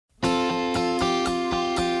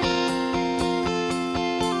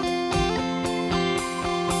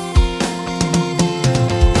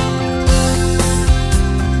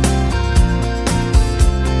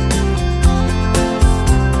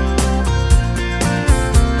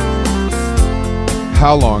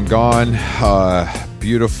How Long Gone?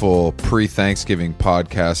 Beautiful pre-Thanksgiving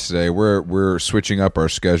podcast today. We're switching up our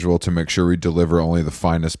schedule to make sure we deliver only the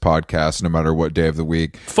finest podcasts, no matter what day of the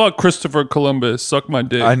week. Fuck Christopher Columbus. Suck my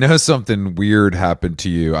dick. I know something weird happened to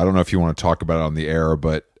you. I don't know if you want to talk about it on the air,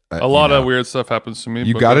 but a lot of weird stuff happens to me.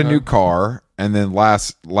 You got a new car, and then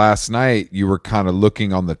last night you were kind of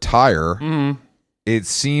looking on the tire. Mm-hmm. It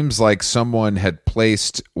seems like someone had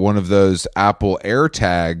placed one of those Apple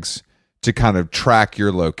AirTags to kind of track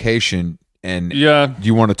your location. And yeah, do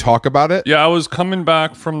you want to talk about it? Yeah, I was coming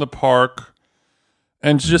back from the park,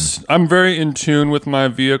 and just I'm very in tune with my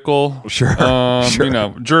vehicle. Sure. You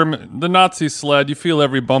know, the Nazi sled. You feel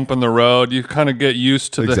every bump in the road. You kind of get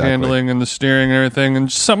used to the handling and the steering and everything.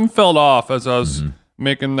 And something fell off as I was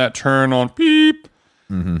making that turn on beep,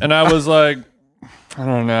 and I was like, I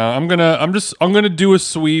don't know. I'm gonna do a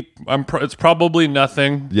sweep. It's probably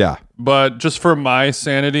nothing. Yeah. But just for my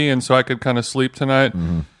sanity, and so I could kind of sleep tonight.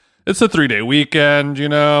 It's a 3-day weekend, you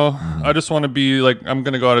know. I just want to be like, I'm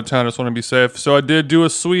going to go out of town. I just want to be safe. So I did do a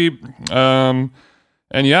sweep.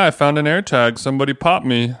 And yeah, I found an AirTag. Somebody popped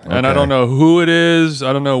me. And I don't know who it is.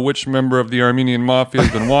 I don't know which member of the Armenian Mafia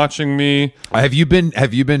has been watching me. Have you been,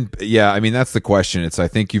 yeah, I mean, that's the question. I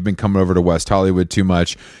think you've been coming over to West Hollywood too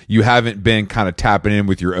much. You haven't been kind of tapping in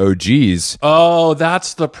with your OGs. Oh,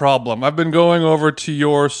 that's the problem. I've been going over to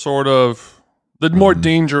your sort of the more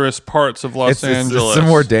dangerous parts of Los Angeles. It's the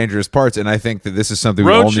more dangerous parts, and I think that this is something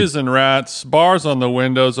roaches and rats, bars on the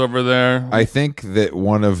windows over there. I think that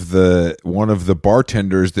one of the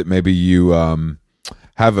bartenders that maybe you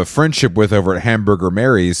have a friendship with over at Hamburger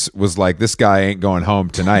Mary's was like, this guy ain't going home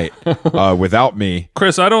tonight without me.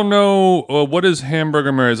 Chris, I don't know what is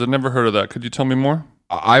Hamburger Mary's. I've never heard of that. Could you tell me more?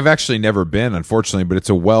 I've actually never been, unfortunately, but it's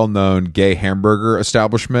a well-known gay hamburger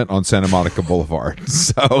establishment on Santa Monica Boulevard.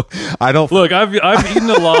 So I don't look. I've eaten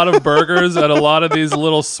a lot of burgers at a lot of these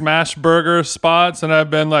little smash burger spots, and I've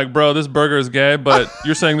been like, bro, this burger is gay. But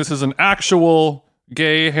you're saying this is an actual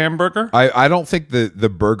gay hamburger? I don't think the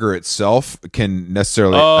burger itself can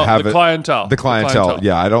necessarily have the clientele. The clientele.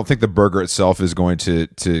 Yeah, I don't think the burger itself is going to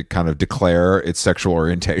kind of declare its sexual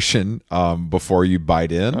orientation before you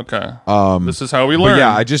bite in. Okay. This is how we learn. But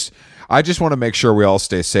yeah, I just want to make sure we all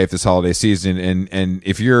stay safe this holiday season. And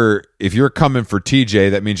if you're coming for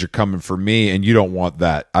TJ, that means you're coming for me, and you don't want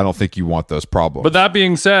that. I don't think you want those problems. But that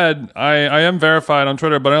being said, I am verified on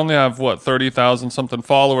Twitter, but I only have 30,000 something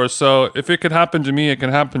followers. So if it could happen to me, it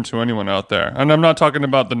can happen to anyone out there. And I'm not talking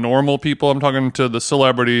about the normal people. I'm talking to the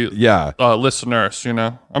celebrity listeners. You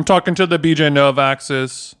know, I'm talking to the BJ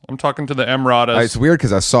Novak's. I'm talking to the Emratas. It's weird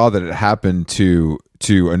because I saw that it happened to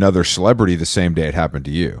another celebrity the same day it happened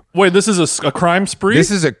to you. Wait, this is a crime spree?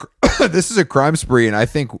 This is a crime spree, and I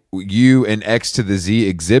think you and X to the Z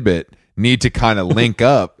exhibit need to kind of link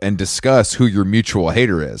up and discuss who your mutual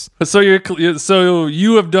hater is. So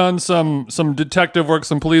you have done some detective work,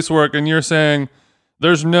 some police work, and you're saying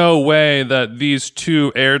there's no way that these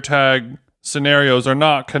two AirTag scenarios are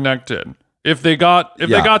not connected. If they got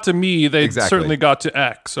to me, they certainly got to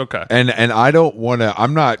X. Okay. And I don't want to.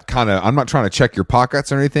 I'm not trying to check your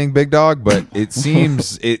pockets or anything, big dog. But it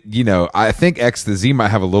seems I think X to the Z might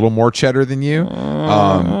have a little more cheddar than you.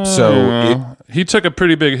 He took a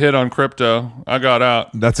pretty big hit on crypto. I got out.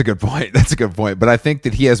 That's a good point. But I think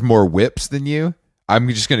that he has more whips than you. I'm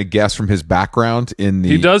just going to guess from his background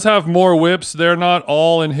He does have more whips. They're not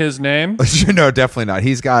all in his name. No, definitely not.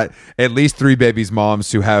 He's got at least 3 babies' moms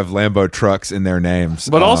who have Lambo trucks in their names.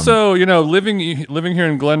 But also, living here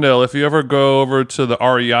in Glendale, if you ever go over to the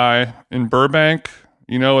REI in Burbank,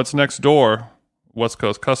 it's next door, West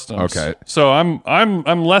Coast Customs. Okay. So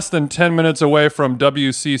I'm less than 10 minutes away from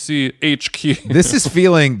WCC HQ.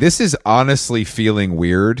 This is honestly feeling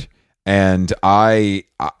weird. And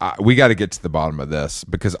we got to get to the bottom of this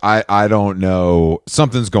because I don't know,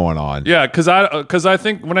 something's going on. Yeah, because I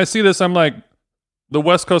think when I see this, I'm like, the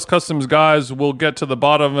West Coast Customs guys will get to the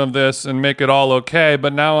bottom of this and make it all okay.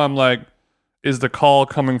 But now I'm like, is the call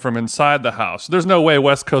coming from inside the house? There's no way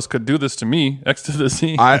West Coast could do this to me. X to the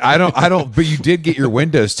Z. I don't. But you did get your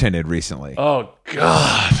windows tinted recently. Oh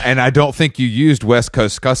God! And I don't think you used West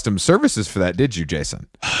Coast Customs services for that, did you, Jason?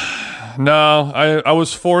 No, I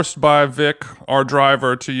was forced by Vic, our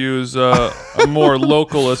driver, to use a more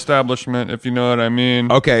local establishment, if you know what I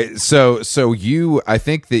mean. Okay, so I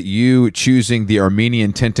think that you choosing the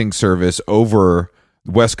Armenian tinting service over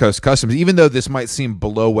West Coast Customs, even though this might seem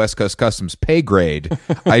below West Coast Customs pay grade,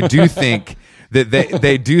 I do think that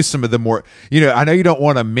they do some of the more, I know you don't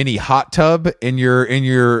want a mini hot tub in your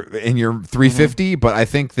 350, but I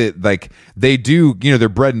think that like they do, their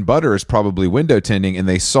bread and butter is probably window tinting, and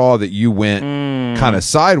they saw that you went kind of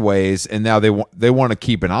sideways, and now they want to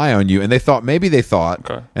keep an eye on you, and they thought,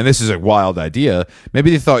 Okay. and this is a wild idea, maybe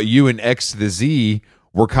they thought you and X to the Z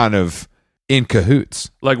were kind of in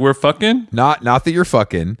cahoots. Like we're fucking? Not that you're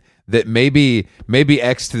fucking. That maybe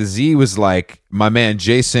X to the Z was like, my man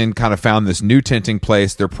Jason kind of found this new tinting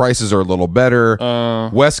place. Their prices are a little better.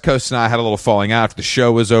 West Coast and I had a little falling out after the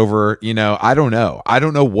show was over. I don't know. I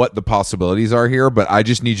don't know what the possibilities are here, but I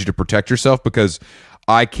just need you to protect yourself because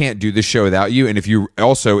I can't do this show without you. And if you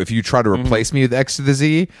try to replace me with X to the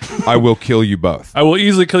Z, I will kill you both. I will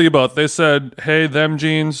easily kill you both. They said, hey, them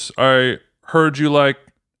jeans, I heard you like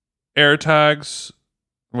air tags.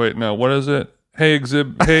 Wait, no, what is it? Hey,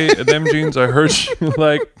 them jeans, I heard you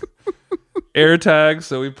like air tags.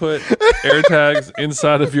 So we put air tags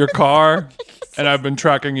inside of your car, and I've been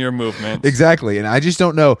tracking your movements. Exactly. And I just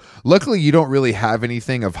don't know. Luckily, you don't really have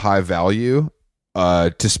anything of high value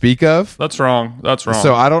to speak of. That's wrong.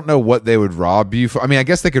 So I don't know what they would rob you for. I mean, I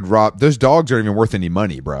guess they could rob. Those dogs aren't even worth any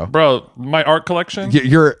money, bro. Bro, my art collection.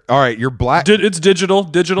 You're all right. Your black. It's digital.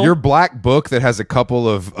 Your black book that has a couple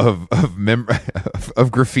of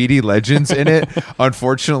graffiti legends in it,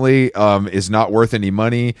 unfortunately, is not worth any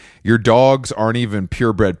money. Your dogs aren't even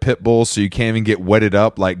purebred pit bulls, so you can't even get wetted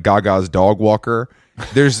up like Gaga's dog walker.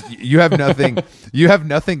 You have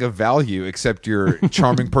nothing of value except your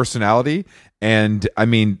charming personality. And I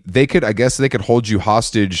mean, they could hold you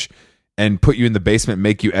hostage and put you in the basement, and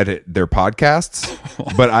make you edit their podcasts.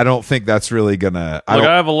 But I don't think that's really gonna. I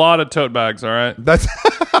have a lot of tote bags. All right,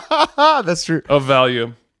 that's true. Of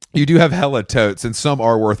value. You do have hella totes, and some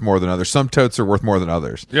are worth more than others. Some totes are worth more than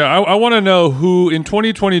others. Yeah, I want to know who in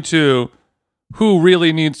 2022. Who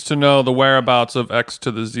really needs to know the whereabouts of X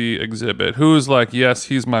to the Z exhibit? Who's like, yes,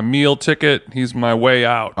 he's my meal ticket. He's my way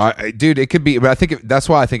out. Dude, it could be, but I think that's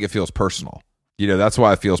why I think it feels personal. That's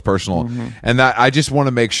why it feels personal. And that I just want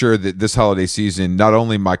to make sure that this holiday season, not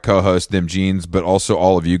only my co-host, them jeans, but also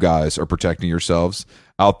all of you guys are protecting yourselves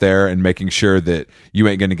out there and making sure that you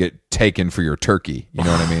ain't going to get taken for your turkey. You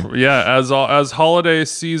know what I mean? Yeah. As holiday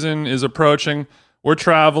season is approaching, we're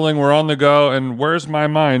traveling, we're on the go, and where's my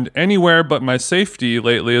mind? Anywhere but my safety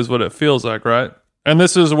lately is what it feels like, right? And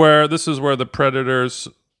this is where the predators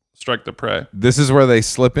strike the prey. This is where they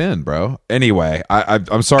slip in, bro. Anyway,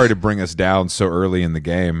 I'm sorry to bring us down so early in the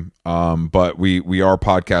game, but we are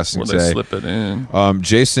podcasting where today. They slip it in.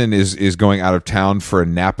 Jason is going out of town for a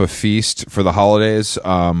Napa feast for the holidays.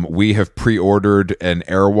 We have pre-ordered an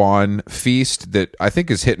Erewhon feast that I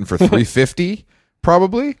think is hitting for $350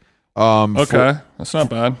 probably. Okay, that's not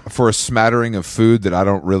bad for a smattering of food that I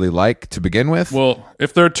don't really like to begin with. Well,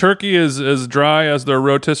 if their turkey is as dry as their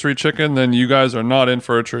rotisserie chicken, then you guys are not in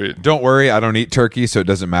for a treat. Don't worry, I don't eat turkey, so it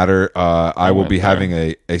doesn't matter. I will be having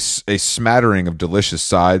a smattering of delicious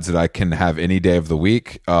sides that I can have any day of the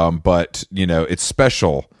week. But it's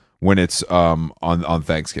special when it's on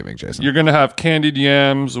Thanksgiving, Jason. You're gonna have candied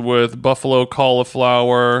yams with buffalo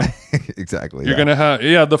cauliflower. Exactly. You're gonna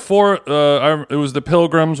have the four. It was the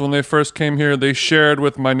Pilgrims when they first came here. They shared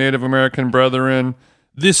with my Native American brethren.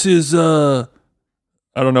 This is I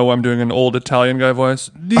don't know why I'm doing an old Italian guy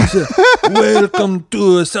voice. This welcome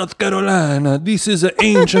to South Carolina. This is an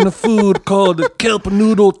ancient food called kelp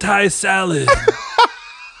noodle Thai salad.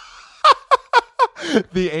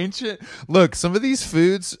 Look, some of these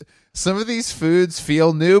foods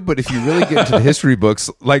feel new, but if you really get into the history books,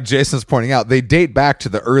 like Jason's pointing out, they date back to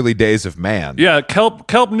the early days of man. Yeah,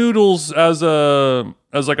 kelp noodles as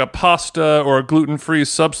like a pasta or a gluten-free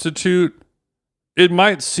substitute. It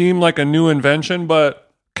might seem like a new invention,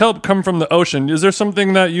 but kelp come from the ocean. Is there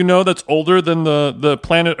something that that's older than the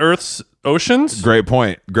planet Earth's oceans? Great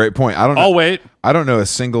point. I'll wait. I don't know a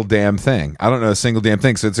single damn thing.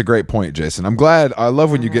 So it's a great point, Jason. I'm glad. I love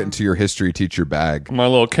when you get into your history teacher bag. My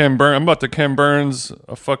little Ken Burns. I'm about to Ken Burns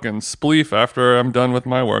a fucking spleef after I'm done with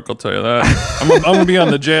my work. I'll tell you that. I'm going to be on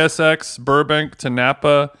the JSX Burbank to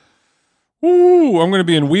Napa. Ooh, I'm going to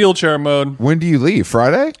be in wheelchair mode. When do you leave?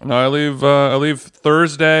 Friday? No, I leave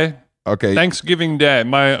Thursday. Okay. Thanksgiving Day.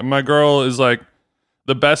 My girl is like,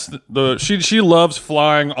 the best. She loves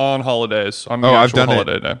flying on holidays. On the I've actual done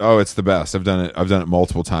holiday it. day. Oh, it's the best. I've done it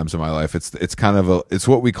multiple times in my life. It's kind of it's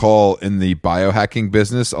what we call in the biohacking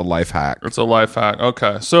business a life hack. It's a life hack.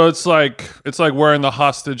 Okay, so it's like wearing the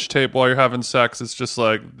hostage tape while you're having sex. It's just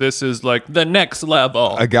like this is like the next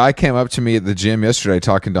level. A guy came up to me at the gym yesterday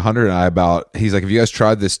talking to Hunter and I about. He's like, "Have you guys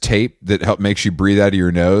tried this tape that makes you breathe out of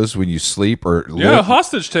your nose when you sleep or live?"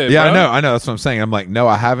 Hostage tape. Yeah, bro. I know. That's what I'm saying. I'm like, no,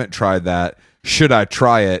 I haven't tried that. Should I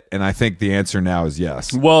try it? And I think the answer now is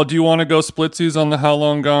yes. Well, do you want to go splitsies on the How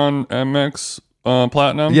Long Gone MX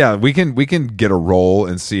Platinum? Yeah, we can get a roll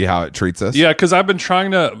and see how it treats us. Yeah, because I've been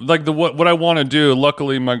trying to like what I want to do.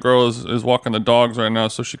 Luckily, my girl is walking the dogs right now,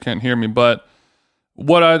 so she can't hear me. But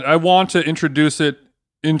what I want to introduce it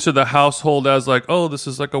into the household as like, oh, this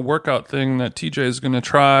is like a workout thing that TJ is going to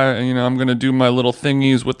try. And, I'm going to do my little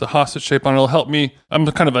thingies with the hostage shape on. It'll help me. I'm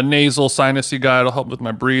kind of a nasal sinusy guy. It'll help with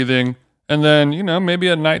my breathing. And then, maybe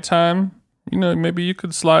at nighttime, maybe you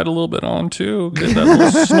could slide a little bit on too. Get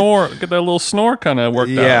that little snore kind of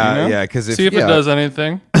worked out. Yeah. Because see if it does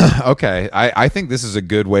anything. Okay, I think this is a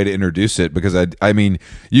good way to introduce it because I mean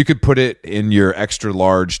you could put it in your extra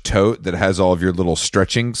large tote that has all of your little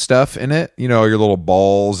stretching stuff in it. Your little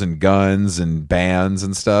balls and guns and bands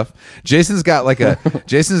and stuff. Jason's got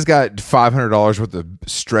 $500 worth of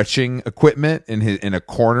stretching equipment in a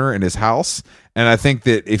corner in his house. And I think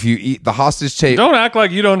that if you eat the hostage tape, don't act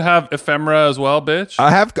like you don't have ephemera as well, bitch. I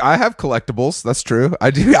have collectibles. That's true. I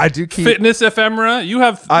do keep fitness ephemera. You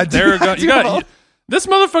have. This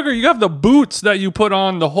motherfucker. You have the boots that you put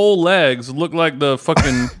on the whole legs. Look like the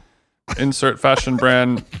fucking insert fashion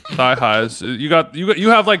brand thigh highs. You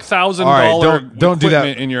have like $1,000 don't do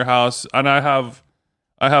that in your house, and I have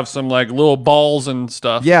some like little balls and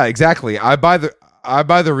stuff. Yeah, exactly. I buy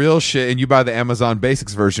the real shit, and you buy the Amazon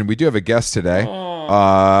Basics version. We do have a guest today.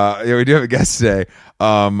 We do have a guest today.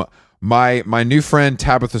 My new friend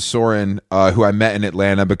Tabitha Soren, who I met in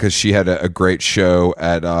Atlanta because she had a great show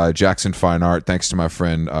at Jackson Fine Art. Thanks to my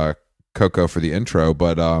friend Coco for the intro.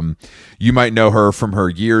 But you might know her from her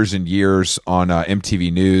years and years on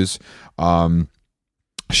MTV News.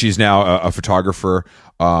 She's now a photographer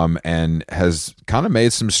and has kind of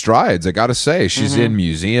made some strides. I got to say, she's in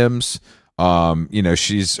museums.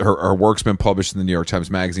 She's her work's been published in the New York Times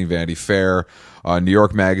Magazine, Vanity Fair, New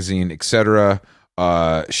York Magazine, etc.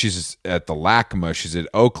 She's at the LACMA. She's at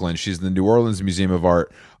Oakland. She's in the New Orleans Museum of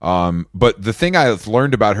Art. But the thing I've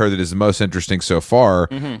learned about her that is the most interesting so far,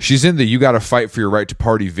 she's in the "You Got to Fight for Your Right to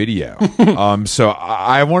Party" video. So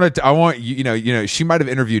I want you. She might have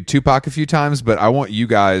interviewed Tupac a few times, but I want you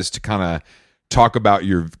guys to kind of talk about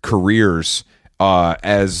your careers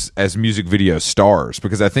as music video stars,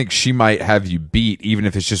 because I think she might have you beat even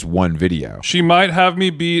if it's just one video. She might have me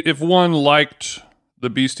beat if one liked the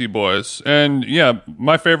Beastie Boys. And yeah,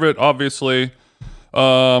 my favorite, obviously.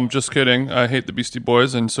 Just kidding. I hate the Beastie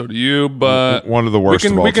Boys, and so do you. But one of the worst.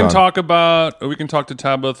 We can talk to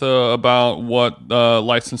Tabitha about what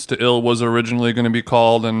License to Ill was originally going to be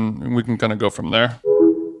called, and we can kind of go from there.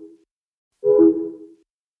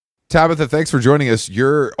 Tabitha, thanks for joining us.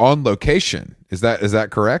 You're on location. Is that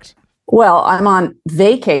correct? Well, I'm on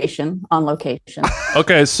vacation on location.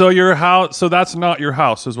 Okay, so your house. So that's not your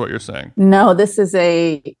house, is what you're saying? No, this is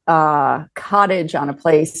a cottage on a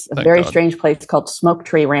very strange place called Smoke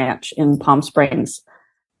Tree Ranch in Palm Springs.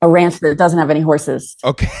 A ranch that doesn't have any horses.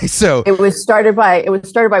 Okay, so it was started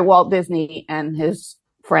by Walt Disney and his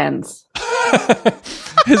friends.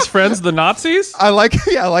 His friends, the Nazis? I like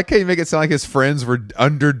how you make it sound like his friends were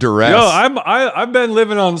under duress. Yo, I've been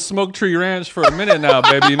living on Smoke Tree Ranch for a minute now,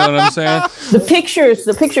 baby. You know what I'm saying?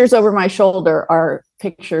 The pictures over my shoulder are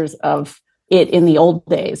pictures of it in the old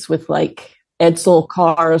days with like Edsel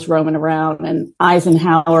cars roaming around and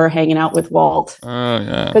Eisenhower hanging out with Walt. Oh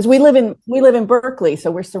yeah. Because we live in Berkeley,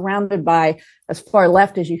 so we're surrounded by as far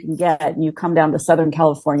left as you can get, and you come down to Southern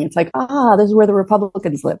California. It's like, this is where the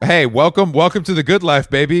Republicans live. Hey, welcome to the good life,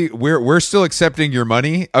 baby. We're still accepting your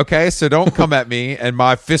money, okay? So don't come at me and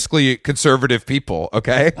my fiscally conservative people,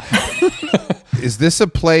 okay? Is this a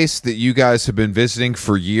place that you guys have been visiting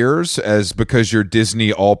for years because you're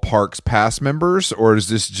Disney All Parks Pass members, or is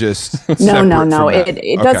this just no.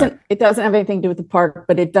 It doesn't have anything to do with the park,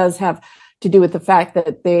 but it does have to do with the fact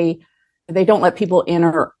that they don't let people in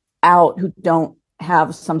or out who don't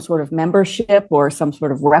have some sort of membership or some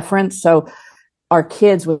sort of reference. So our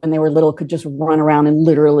kids, when they were little, could just run around and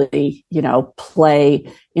literally, play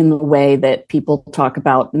in the way that people talk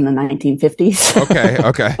about in the 1950s.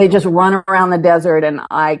 Okay. They just run around the desert, and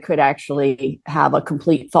I could actually have a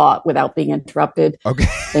complete thought without being interrupted. Okay,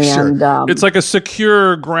 And sure. It's like a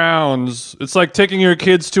secure grounds. It's like taking your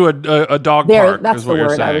kids to a dog park. That's is what the you're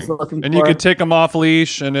word saying. I was looking and for. you can take them off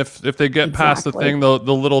leash, and if they get past the Exactly. thing,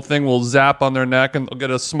 the little thing will zap on their neck, and they'll get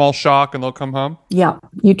a small shock, and they'll come home. Yeah,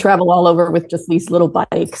 you travel all over with just these little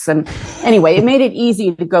bikes. And anyway, it made it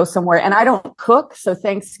easy to go somewhere. And I don't cook, so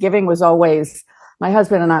Thanksgiving was always, my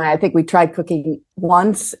husband and I think we tried cooking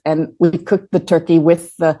once, and we cooked the turkey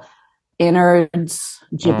with the innards,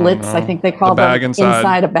 giblets, I think they call bag them,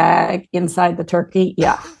 inside a bag, inside the turkey.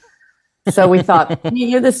 Yeah. So we thought,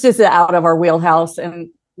 this is out of our wheelhouse, and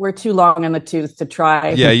we're too long in the tooth to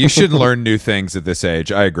try. Yeah, you shouldn't learn new things at this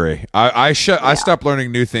age. I agree. I stopped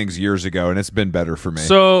learning new things years ago, and it's been better for me.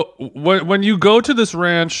 So when you go to this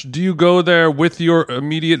ranch, do you go there with your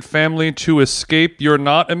immediate family to escape your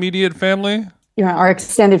not immediate family? Our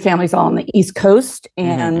extended family's all on the East Coast,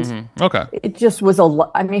 and Okay. it just was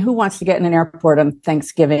who wants to get in an airport on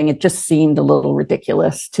Thanksgiving? It just seemed a little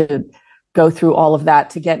ridiculous to go through all of that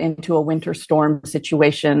to get into a winter storm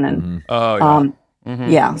situation. And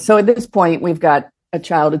yeah. So at this point, we've got a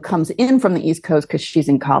child who comes in from the East Coast because she's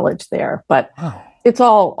in college there. But it's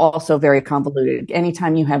all also very convoluted.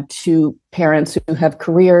 Anytime you have two parents who have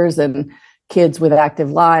careers and kids with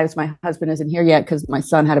active lives, my husband isn't here yet because my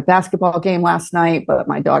son had a basketball game last night, but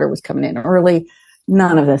my daughter was coming in early.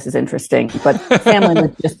 None of this is interesting, but family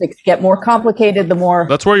logistics get more complicated the more.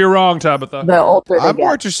 That's where you're wrong, Tabitha. The older they I'm get.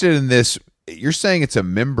 more interested in this. You're saying it's a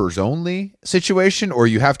members only situation, or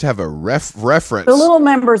you have to have a reference? The little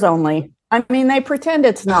members only. I mean, they pretend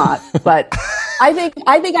it's not, but I think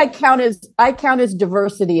I count as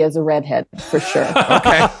diversity as a redhead for sure.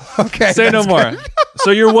 Okay. Say no more.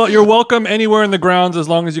 So you're welcome anywhere in the grounds as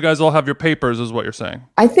long as you guys all have your papers, is what you're saying.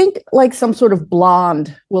 I think like some sort of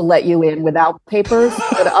blonde will let you in without papers,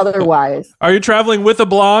 but otherwise. Are you traveling with a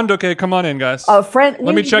blonde? Okay, come on in, guys. A friend.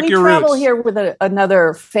 Let me check your We travel roots. here with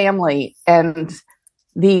another family, and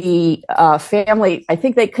the family, I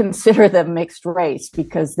think they consider them mixed race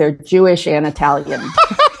because they're Jewish and Italian.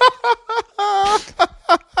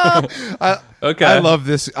 Okay. I love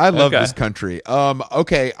this. I love this country.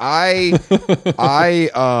 Okay. I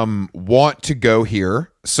want to go here.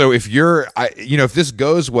 So if if this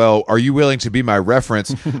goes well, are you willing to be my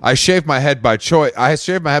reference? I shave my head by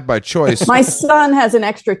choice. My son has an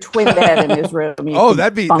extra twin bed in his room.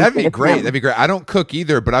 That'd be great. That'd be great. I don't cook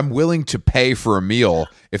either, but I'm willing to pay for a meal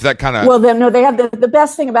if that kind of. Well, then no. They have the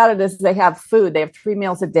best thing about it is they have food. They have 3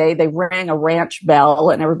 meals a day. They ring a ranch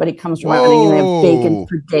bell, and everybody comes running. And they have bacon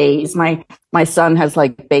for days. My son has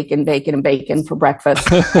like bacon for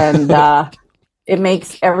breakfast, and it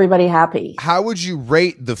makes everybody happy. How would you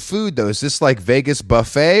rate the food though? Is this like Vegas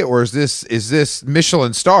buffet, or is this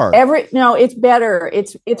Michelin star? No, it's better.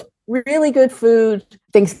 It's really good food.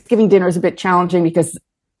 Thanksgiving dinner is a bit challenging because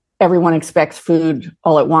everyone expects food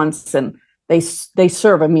all at once, and they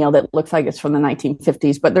serve a meal that looks like it's from the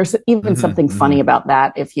 1950s. But there's even something funny about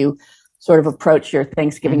that if you sort of approach your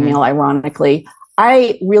Thanksgiving meal ironically.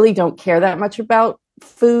 I really don't care that much about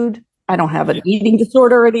food. I don't have an eating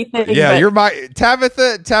disorder or anything. Yeah, you're my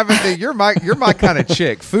Tabitha. You're my kind of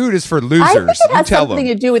chick. Food is for losers. I think it has you tell something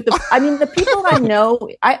them. to do with the people I know.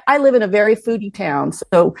 I live in a very foodie town,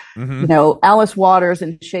 so Alice Waters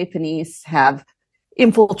and Chez Panisse have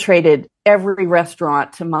infiltrated every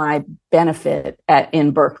restaurant to my benefit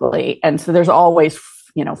in Berkeley, and so there's always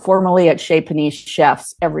formerly at Chez Panisse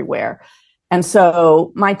chefs everywhere, and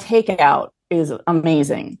so my takeout is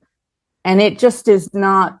amazing, and it just is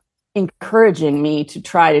not encouraging me to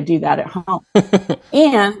try to do that at home.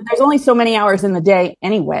 And there's only so many hours in the day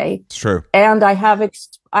anyway. It's true. And I have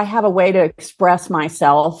a way to express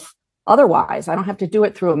myself otherwise. I don't have to do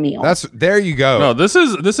it through a meal. There you go. No, this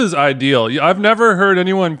is ideal. I've never heard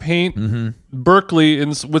anyone paint Berkeley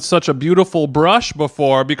with such a beautiful brush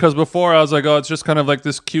before, because before I was like, oh, it's just kind of like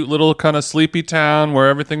this cute little kind of sleepy town where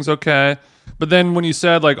everything's okay. But then when you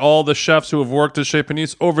said like all the chefs who have worked at Chez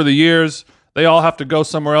Panisse over the years, they all have to go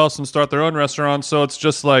somewhere else and start their own restaurant. So it's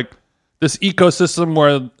just like this ecosystem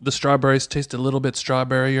where the strawberries taste a little bit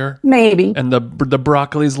strawberryer. Maybe. And the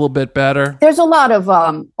broccoli's a little bit better. There's a lot of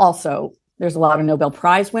there's a lot of Nobel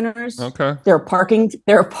Prize winners. Okay. There are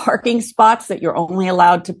parking spots that you're only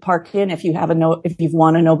allowed to park in if you've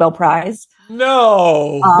won a Nobel Prize.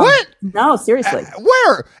 No. What? No, seriously.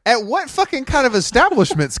 Where? At what fucking kind of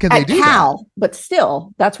establishments can they At do Cal, but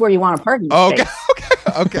still, that's where you want a parking that?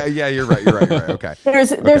 space. Okay. Yeah, you're right. Okay.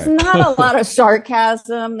 There's not a lot of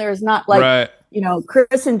sarcasm. There's not like Right.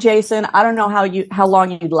 Chris and Jason, I don't know how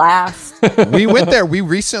long you'd last. We went there. We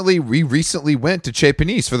recently went to Chez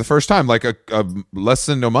Panisse for the first time, like a less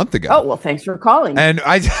than a month ago. Oh, well, thanks for calling. And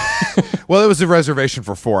well, it was a reservation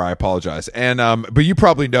for 4. I apologize. And but you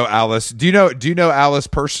probably know Alice. Do you know Alice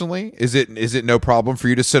personally? Is it no problem for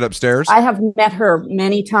you to sit upstairs? I have met her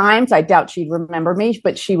many times. I doubt she'd remember me,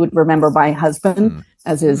 but she would remember my husband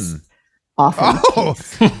as is often. Oh,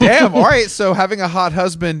 damn! All right. So having a hot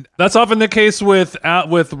husband. That's often the case with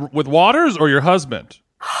Waters or your husband.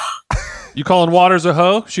 You calling Waters a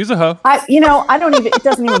hoe? She's a hoe. I don't even. It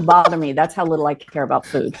doesn't even bother me. That's how little I care about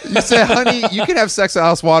food. You say, honey, you can have sex with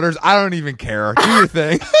Alice Waters. I don't even care. Do your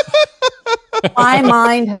thing. My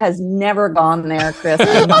mind has never gone there, Chris,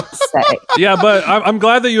 I must say. Yeah, but I'm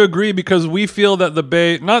glad that you agree, because we feel that the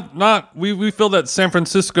Bay, we feel that San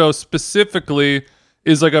Francisco specifically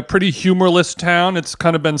is like a pretty humorless town. It's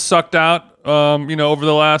kind of been sucked out, over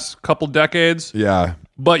the last couple decades. Yeah.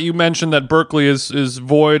 But you mentioned that Berkeley is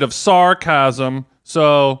void of sarcasm.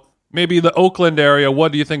 So maybe the Oakland area,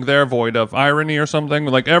 what do you think they're void of? Irony or something?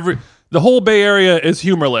 Like the whole Bay Area is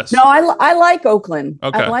humorless. No, I like Oakland.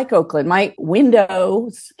 Okay. I like Oakland. My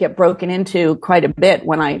windows get broken into quite a bit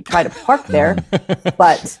when I try to park there.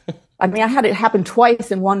 But I mean, I had it happen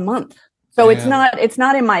twice in 1 month. So it's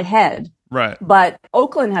not in my head. Right. But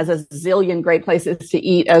Oakland has a zillion great places to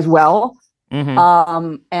eat as well.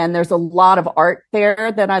 Mm-hmm. And there's a lot of art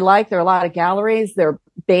there that I like. There are a lot of galleries. There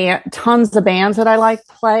are tons of bands that I like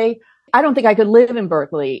to play. I don't think I could live in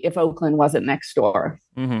Berkeley if Oakland wasn't next door.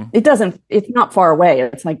 Mm-hmm. It's not far away.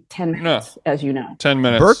 It's like 10 minutes, as you know. 10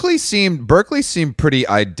 minutes. Berkeley seemed pretty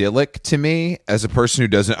idyllic to me as a person who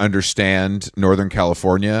doesn't understand Northern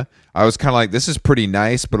California. I was kind of like, this is pretty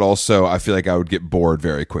nice, but also I feel like I would get bored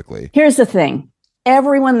very quickly. Here's the thing.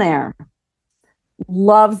 Everyone there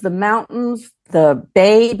loves the mountains, the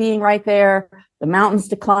bay being right there, the mountains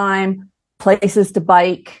to climb, places to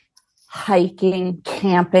bike, hiking,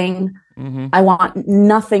 camping. Mm-hmm. I want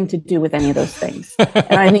nothing to do with any of those things.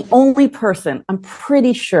 And I'm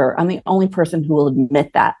pretty sure I'm the only person who will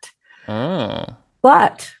admit that.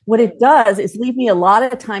 But what it does is leave me a lot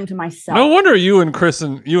of time to myself. No wonder you and Chris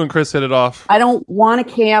hit it off. I don't want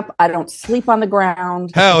to camp. I don't sleep on the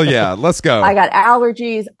ground. Hell yeah, let's go. I got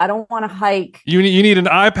allergies. I don't want to hike. You need an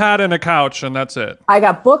iPad and a couch, and that's it. I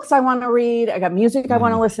got books I want to read. I got music I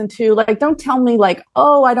want to listen to. Like, don't tell me like,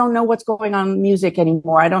 oh, I don't know what's going on in music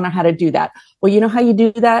anymore. I don't know how to do that. Well, you know how you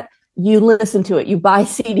do that? You listen to it. You buy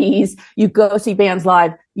CDs. You go see bands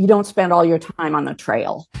live. You don't spend all your time on the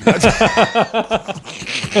trail.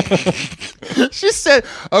 She said,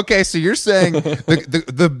 okay, so you're saying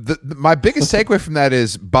my biggest takeaway from that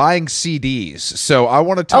is buying CDs. So I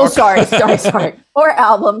want to talk. Oh, sorry. Or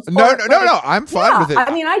albums. No. I'm fine with it.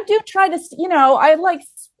 I mean, I do try to,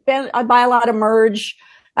 I buy a lot of merge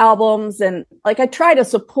albums, and like I try to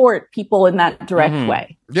support people in that direct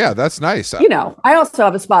way. Yeah, that's nice. I also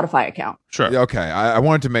have a Spotify account. Sure. Okay, I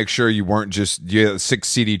wanted to make sure you weren't just a 6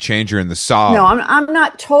 CD changer in the Saab. No, I'm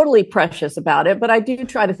not totally precious about it, but I do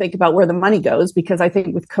try to think about where the money goes, because I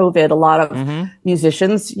think with COVID, a lot of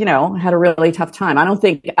musicians, had a really tough time. I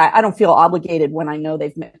don't feel obligated when I know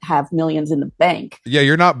have millions in the bank. Yeah,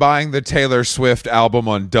 you're not buying the Taylor Swift album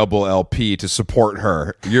on double LP to support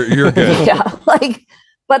her. You're good. Yeah,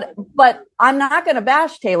 But I'm not going to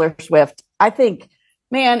bash Taylor Swift. I think,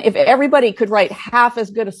 man, if everybody could write half as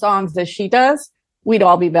good of songs as she does, we'd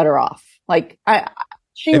all be better off. Like,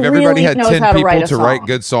 she if everybody really had knows 10 how to people to song. write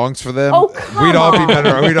good songs for them, we'd all be better.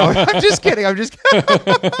 I'm just kidding.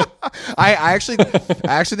 I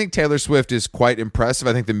actually think Taylor Swift is quite impressive.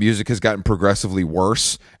 I think the music has gotten progressively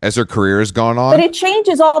worse as her career has gone on. But it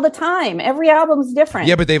changes all the time. Every album's different.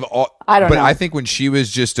 Yeah, but they've all. I don't know. I think when she was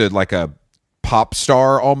just a pop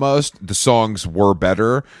star almost, the songs were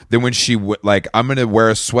better than when she I'm gonna wear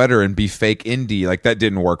a sweater and be fake indie. Like, that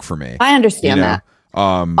didn't work for me. I understand that.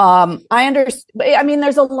 I understand. I mean,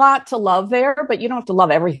 there's a lot to love there, but you don't have to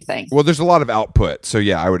love everything. Well, there's a lot of output, so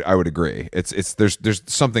yeah, I would agree. There's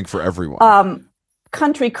something for everyone.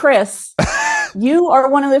 Country Chris, you are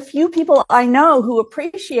one of the few people I know who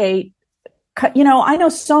appreciate. I know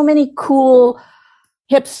so many cool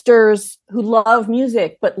hipsters who love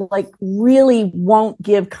music, but really won't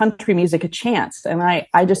give country music a chance. And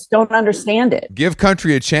I just don't understand it. Give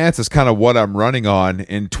country a chance is kind of what I'm running on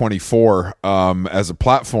in 24 as a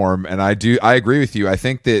platform. And I agree with you. I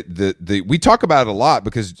think that we talk about it a lot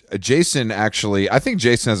because Jason I think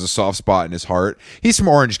Jason has a soft spot in his heart. He's from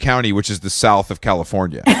Orange County, which is the south of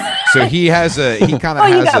California. So he kind of has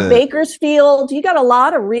you got Bakersfield. You got a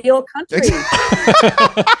lot of real country.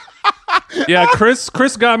 Yeah, Chris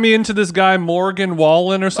got me into this guy Morgan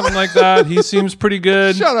Wallen or something like that. He seems pretty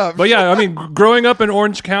good. Shut up. But yeah, I mean, growing up in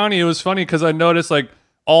Orange County, it was funny because I noticed like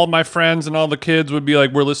all my friends and all the kids would be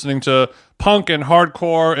like, we're listening to punk and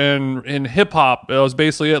hardcore and hip hop. It was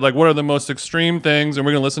basically it. Like, what are the most extreme things? And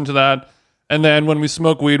we're going to listen to that. And then when we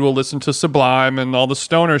smoke weed, we'll listen to Sublime and all the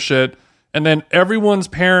stoner shit. And then everyone's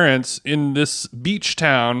parents in this beach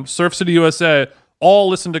town, Surf City, USA, all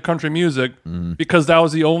listened to country music because that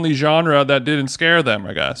was the only genre that didn't scare them,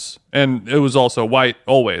 I guess. And it was also white,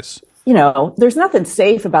 always. You know, there's nothing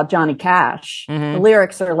safe about Johnny Cash. The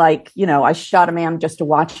lyrics are like, you know, I shot a man just to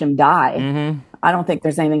watch him die. I don't think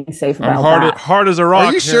there's anything safe about that. Hard as a rock.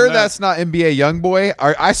 Are you sure that's not NBA YoungBoy?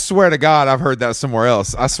 I swear to God, I've heard that somewhere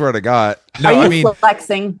else. I swear to God. No, Are you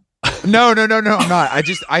flexing? No, I'm not.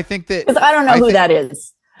 I think that Because I don't know who that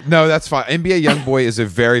is. No, that's fine. NBA YoungBoy is a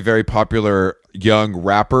very, very popular young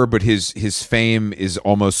rapper, but his fame is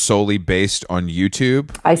almost solely based on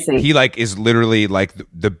YouTube. I see. He like is literally like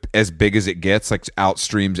the as big as it gets, like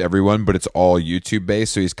outstreams everyone, but it's all YouTube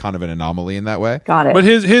based, so he's kind of an anomaly in that way. Got it. But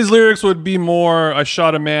his lyrics would be more, I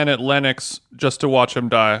shot a man at Lennox just to watch him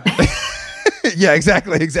die. Yeah,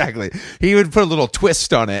 exactly. He would put a little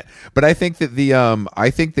twist on it, but I think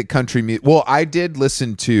that country music. Well, I did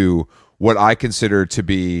listen to what I consider to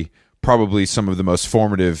be probably some of the most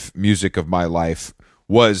formative music of my life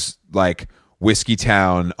was like Whiskey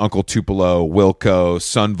Town, Uncle Tupelo, Wilco,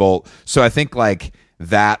 Sun Volt. So I think like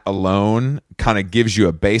that alone kind of gives you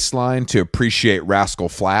a baseline to appreciate Rascal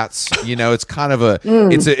Flatts. You know, it's kind of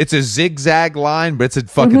it's a zigzag line, but it's a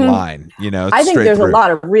fucking line. You know, I think there's through. a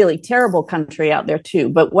lot of really terrible country out there too.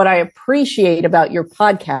 But what I appreciate about your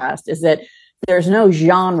podcast is that there's no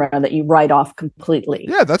genre that you write off completely.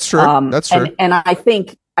 Yeah, that's true. That's true. And I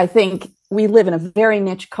think we live in a very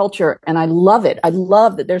niche culture, and I love it. I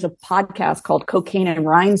love that there's a podcast called Cocaine and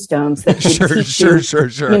Rhinestones that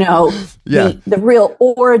sure. You know, Yeah. the real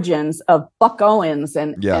origins of Buck Owens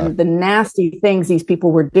and the nasty things these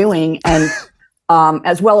people were doing, and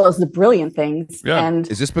as well as the brilliant things. Yeah. And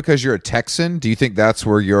is this because you're a Texan? Do you think that's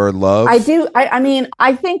where your love? I do. I mean,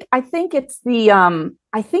 I think it's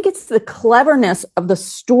the cleverness of the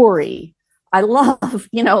story. I love,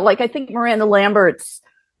 you know, like I think Miranda Lambert's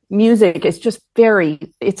music is just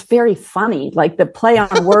it's very funny. Like the play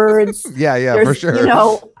on words. Yeah, for sure. You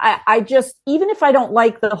know, I just, even if I don't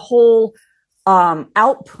like the whole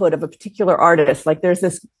output of a particular artist, like there's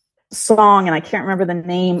this song and I can't remember the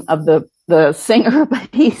name of the singer, but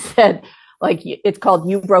he said, like, it's called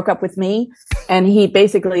You Broke Up With Me. And he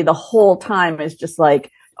basically the whole time is just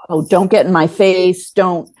like, oh, don't get in my face.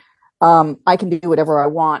 Don't, I can do whatever I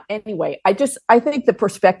want. Anyway, I think the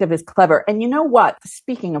perspective is clever. And you know what?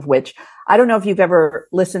 Speaking of which, I don't know if you've ever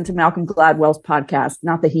listened to Malcolm Gladwell's podcast.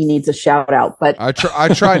 Not that he needs a shout out, but I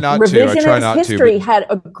try not to. Revisionist History had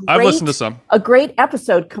I've listened to some. A great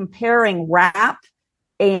episode comparing rap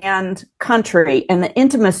and country and the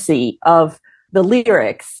intimacy of the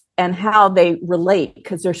lyrics and how they relate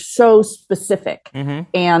because they're so specific.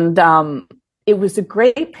 And it was a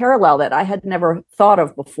great parallel that I had never thought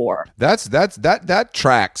of before. That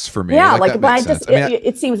tracks for me. Yeah, like but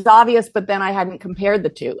it seems obvious, but then I hadn't compared the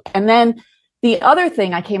two. And then the other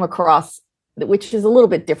thing I came across, which is a little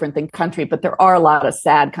bit different than country, but there are a lot of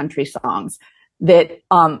sad country songs that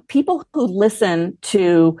people who listen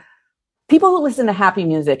to happy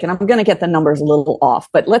music, and I'm going to get the numbers a little off,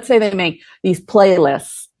 but let's say they make these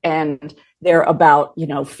playlists and they're about, you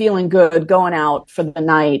know, feeling good, going out for the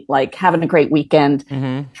night, like having a great weekend,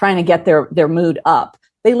 trying to get their mood up.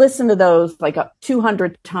 They listen to those like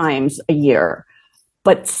 200 times a year.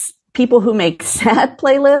 But people who make sad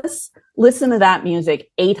playlists listen to that music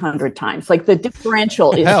 800 times. Like the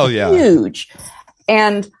differential is huge.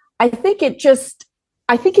 And I think it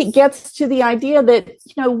gets to the idea that,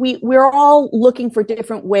 you know, we're all looking for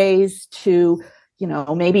different ways to, you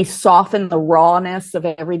know, maybe soften the rawness of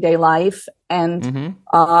everyday life. And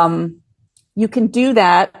you can do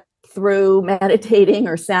that through meditating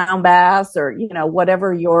or sound baths or, you know,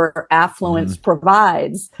 whatever your affluence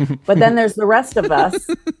provides. But then there's the rest of us.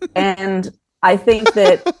 And I think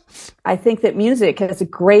that music has a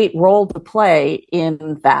great role to play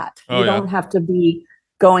in that. You don't have to be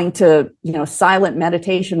going to, you know, silent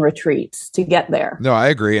meditation retreats to get there. No, I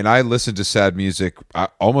agree. And I listen to sad music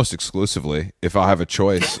almost exclusively if I have a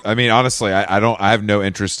choice. I mean, honestly, I have no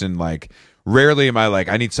interest in like, rarely am I like,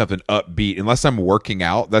 I need something upbeat unless I'm working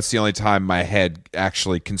out. That's the only time my head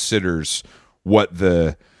actually considers what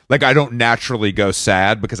I don't naturally go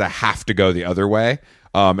sad because I have to go the other way.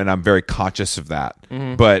 and I'm very conscious of that.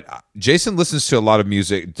 But Jason listens to a lot of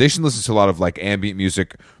music. Jason listens to a lot of like ambient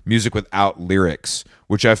music without lyrics,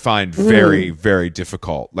 which I find very, very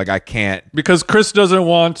difficult. Like I can't, because Chris doesn't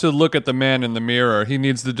want to look at the man in the mirror. He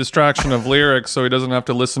needs the distraction of lyrics so he doesn't have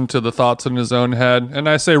to listen to the thoughts in his own head. And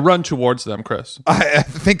I say, run towards them, Chris. I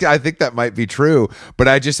think that might be true, but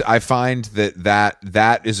I find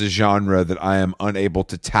that is a genre that I am unable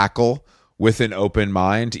to tackle with an open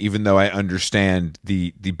mind, even though I understand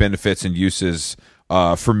the benefits and uses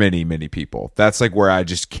for many, many people. That's like where I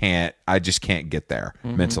just can't get there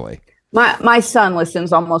mentally. My son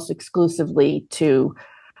listens almost exclusively to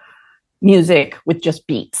music with just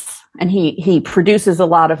beats, and he produces a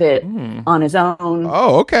lot of it on his own.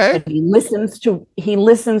 Oh, okay. He listens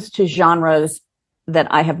to genres that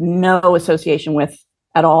I have no association with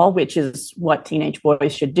at all, which is what teenage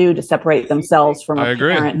boys should do to separate themselves from a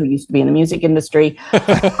parent who used to be in the music industry.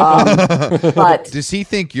 But does he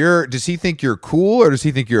think you're cool, or does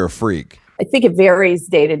he think you're a freak? I think it varies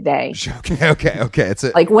day to day. Okay. It's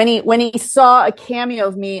like when he saw a cameo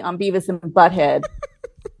of me on Beavis and Butthead,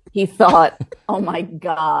 he thought, "Oh my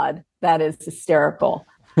God, that is hysterical."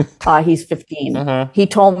 He's 15. He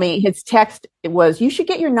told me his text was, "You should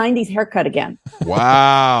get your 90s haircut again."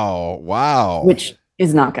 Wow. Which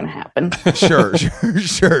is not going to happen. Sure.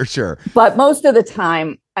 But most of the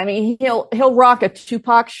time, I mean, he'll rock a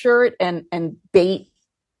Tupac shirt and bait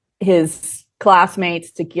his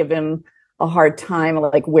classmates to give him a hard time.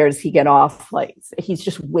 Like, where does he get off? Like, he's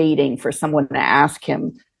just waiting for someone to ask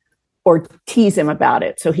him or tease him about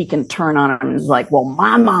it so he can turn on him and is like, "Well,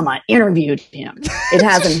 my mama interviewed him." It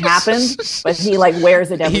hasn't happened, but he like wears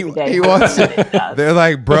it every day. He wants it. They're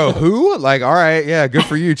like, "Bro, who?" Like, "All right, yeah, good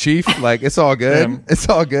for you, Chief." Like, it's all good. Yeah. It's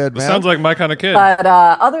all good, man. Sounds like my kind of kid. But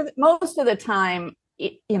most of the time,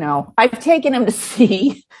 I've taken him to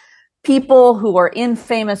see people who are in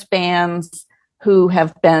famous bands who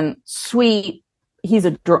have been sweet.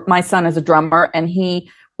 My son is a drummer, and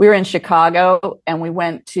we were in Chicago, and we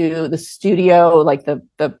went to the studio, like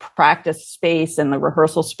the practice space and the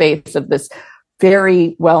rehearsal space of this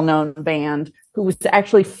very well-known band who was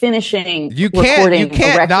actually finishing. You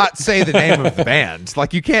can't not say the name of the band.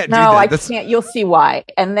 Like, you can't. No, do that. I can't. You'll see why.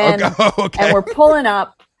 And then, okay. And we're pulling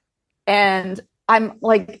up, and I'm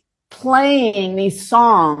like playing these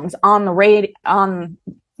songs on the radio on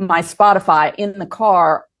my Spotify in the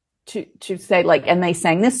car. To say, like, and they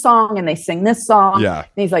sang this song and they sing this song. Yeah. And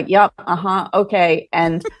he's like, "Yep, okay."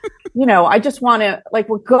 And, I just want to, like,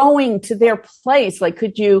 we're going to their place. Like,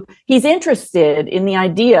 he's interested in the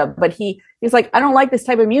idea, but he's like, "I don't like this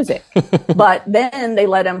type of music." But then they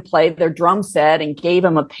let him play their drum set and gave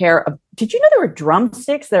him a pair of, did you know there were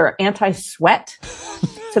drumsticks that are anti-sweat?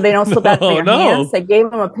 So they don't slip out of your hands. They gave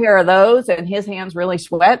him a pair of those, and his hands really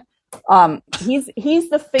sweat. He's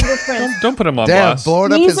the fingerprints. Don't put him on blast.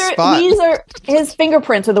 Blowing up his spot. These are his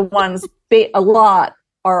fingerprints are the ones a lot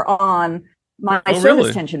are on my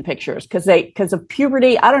service tension pictures because of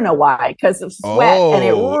puberty. I don't know why, because of sweat, and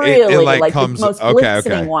it really comes, the most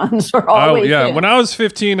glistening ones are always. Yeah, when I was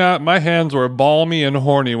 15, my hands were balmy and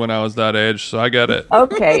horny when I was that age, so I get it.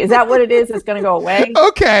 Okay, is that what it is? It's going to go away.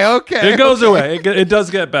 Okay, it goes away. It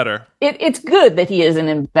does get better. It's good that he isn't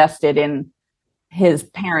invested in his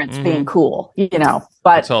parents being cool,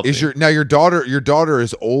 but is your daughter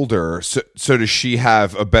is older, so does she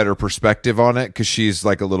have a better perspective on it because she's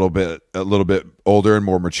like a little bit older and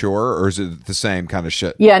more mature, or is it the same kind of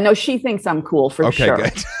shit? Yeah, no, she thinks I'm cool for sure.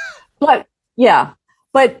 Okay, good.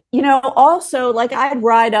 But also, like, I'd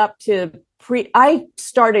ride up to I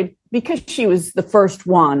started because she was the first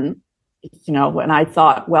one. And I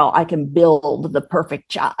thought, well, I can build the perfect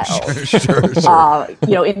child. Sure.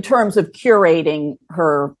 In terms of curating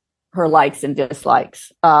her likes and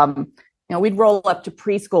dislikes. We'd roll up to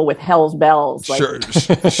preschool with Hell's Bells, like,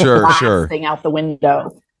 sure, blasting out the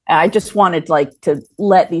window. And I just wanted, like, to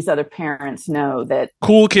let these other parents know that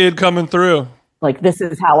cool kid coming through. Like, this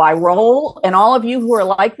is how I roll, and all of you who are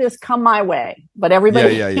like this, come my way. But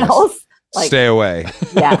everybody else. Like, stay away.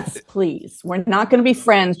 Yes, please. We're not going to be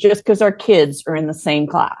friends just because our kids are in the same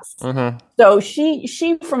class. So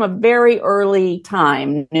she from a very early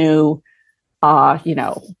time knew,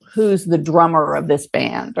 who's the drummer of this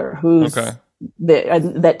band, or who's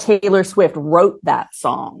that Taylor Swift wrote that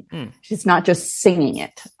song. She's not just singing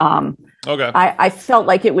it. I felt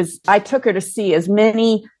like I took her to see as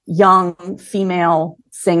many young female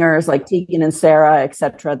singers like Tegan and Sarah,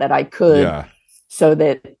 etc., that I could, so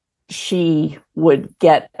that she would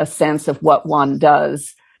get a sense of what one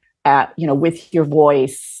does with your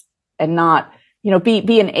voice, and not,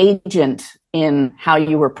 be an agent in how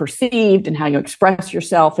you were perceived and how you express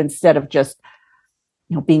yourself, instead of just,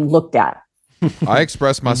 being looked at. I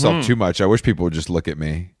express myself too much. I wish people would just look at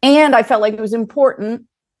me. And I felt like it was important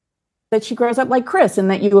that she grows up like Chris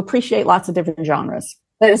and that you appreciate lots of different genres.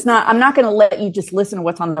 That it's not, I'm not going to let you just listen to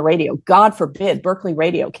what's on the radio. God forbid, Berkeley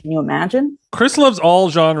radio. Can you imagine? Chris loves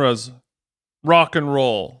all genres. Rock and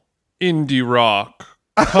roll, indie rock,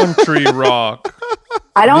 country rock.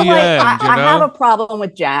 I don't I have a problem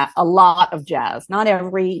with jazz, a lot of jazz, not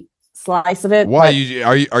every slice of it. Why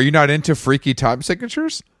are you not into freaky time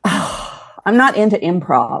signatures? I'm not into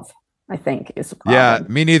improv, I think is the problem.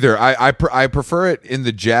 Yeah, me neither. I prefer it in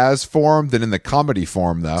the jazz form than in the comedy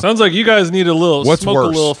form, though. Sounds like you guys need a little What's smoke worse?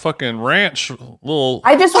 A little fucking ranch.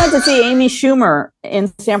 I just went to see Amy Schumer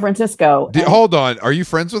in San Francisco. Hold on, are you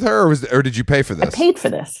friends with her, or did you pay for this? I paid for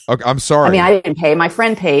this. Okay, I'm sorry. I mean, I didn't pay. My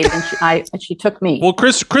friend paid, and she took me. Well,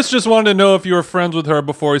 Chris just wanted to know if you were friends with her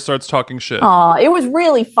before he starts talking shit. It was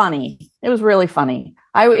really funny. It was really funny.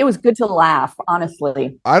 It was good to laugh,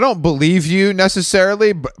 honestly. I don't believe you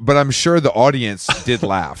necessarily, but I'm sure the audience did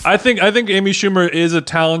laugh. I think Amy Schumer is a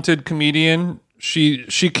talented comedian.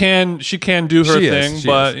 She can do her thing,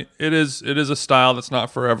 but it is a style that's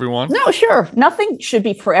not for everyone. No, sure. Nothing should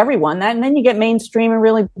be for everyone. And then you get mainstream and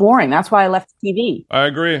really boring. That's why I left TV. I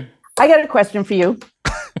agree. I got a question for you.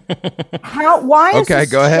 Why is this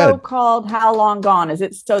show called How Long Gone? Is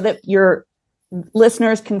it so that your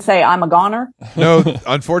listeners can say I'm a goner? No,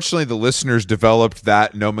 unfortunately, the listeners developed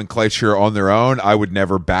that nomenclature on their own. I would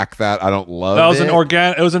never back that. I don't love it.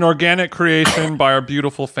 It was an organic creation by our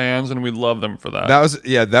beautiful fans, and we love them for that.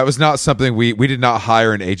 That was not something we did not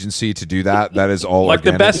hire an agency to do that. That is all like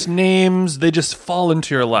organic. the best names, they just fall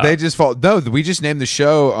into your lap. They just fall. No, we just named the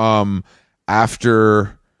show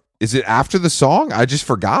after. Is it after the song? I just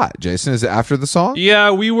forgot. Jason, is it after the song?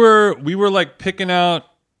 Yeah, we were like picking out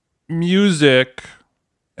music,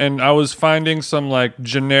 and I was finding some like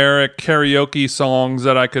generic karaoke songs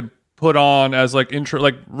that I could put on as like intro,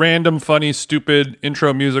 like random funny stupid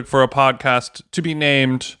intro music for a podcast to be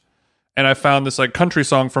named. And I found this like country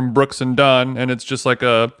song from Brooks and Dunn, and it's just like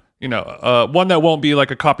a one that won't be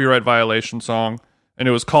like a copyright violation song, and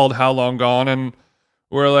it was called How Long Gone. And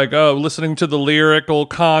we're like, listening to the lyrical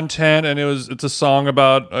content, and it's a song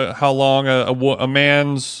about how long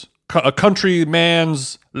a country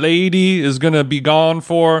man's lady is going to be gone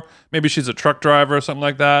for. Maybe she's a truck driver or something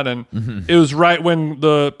like that. And it was right when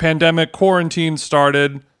the pandemic quarantine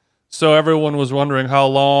started. So everyone was wondering how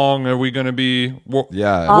long are we going to be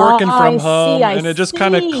working from home. And it just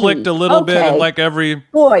kind of clicked a little bit. And like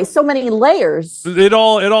boy, so many layers. It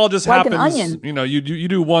all just like happens. An onion. You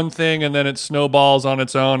do one thing and then it snowballs on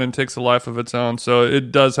its own and takes a life of its own. So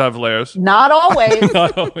it does have layers. Not always.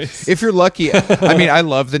 Not always. If you're lucky. I mean, I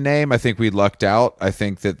love the name. I think we lucked out. I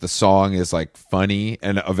think that the song is like funny,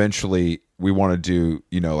 and eventually we want to do,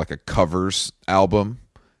 like a covers album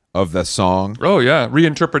of the song. Oh yeah,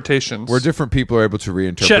 reinterpretations where different people are able to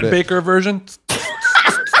reinterpret Chet it. Baker version.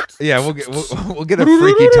 Yeah, we'll get a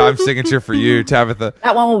freaky time signature for you, Tabitha.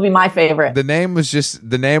 That one will be my favorite. The name was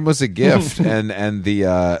a gift, and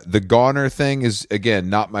the goner thing is, again,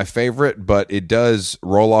 not my favorite, but it does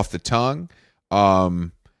roll off the tongue.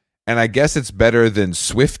 And I guess it's better than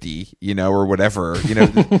Swifty, or whatever.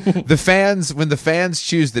 The fans, when the fans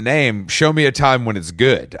choose the name, show me a time when it's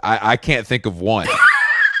good. I can't think of one.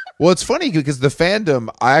 Well, it's funny because the fandom,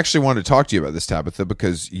 I actually wanted to talk to you about this, Tabitha,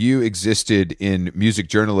 because you existed in music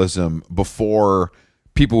journalism before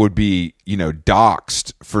people would be,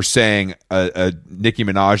 doxxed for saying a Nicki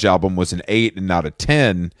Minaj album was an 8 and not a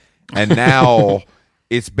 10. And now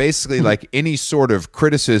it's basically like any sort of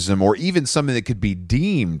criticism, or even something that could be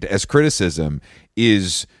deemed as criticism,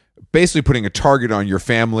 is basically putting a target on your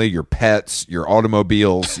family, your pets, your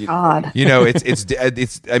automobiles. God.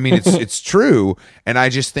 It's true. And I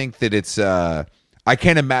just think that it's, I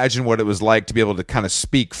can't imagine what it was like to be able to kind of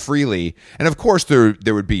speak freely. And of course there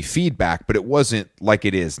would be feedback, but it wasn't like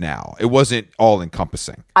it is now. It wasn't all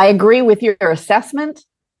encompassing. I agree with your assessment.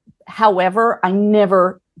 However, I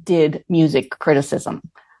never did music criticism.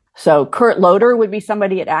 So Kurt Loder would be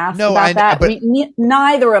somebody that asked about that. But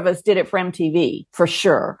neither of us did it for MTV, for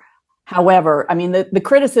sure. However, I mean, the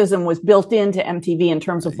criticism was built into MTV in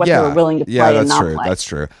terms of what they were willing to play and not play. That's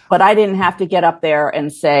true. But I didn't have to get up there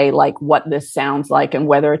and say like what this sounds like and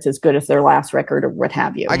whether it's as good as their last record or what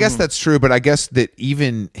have you. I guess that's true, but I guess that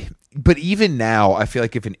even now, I feel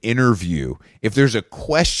like if there's a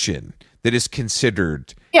question that is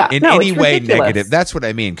considered in any way negative, that's what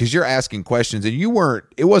I mean. Because you're asking questions, and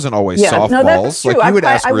it wasn't always softballs. True. Like you would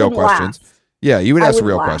ask real questions. Laugh. Yeah, you would ask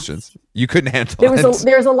real questions. You couldn't handle it.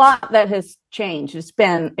 There's a lot that has changed. It's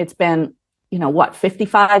been what,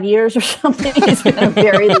 55 years or something. It's been a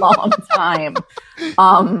very long time.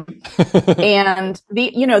 And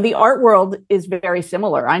the art world is very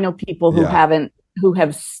similar. I know people who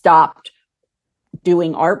have stopped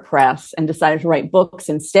doing art press and decided to write books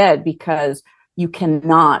instead, because you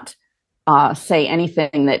cannot say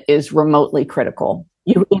anything that is remotely critical.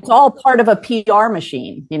 It's all part of a PR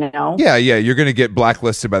machine, Yeah, you're going to get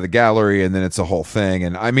blacklisted by the gallery, and then it's a whole thing.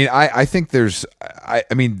 And I mean, I think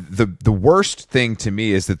the worst thing to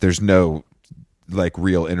me is that there's no like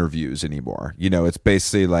real interviews anymore. It's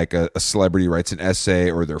basically like a celebrity writes an essay,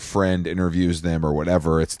 or their friend interviews them, or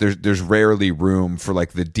whatever. There's rarely room for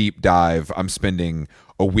like the deep dive. I'm spending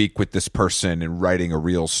a week with this person and writing a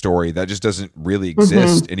real story. That just doesn't really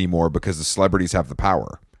exist anymore, because the celebrities have the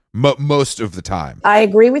power. Most of the time. I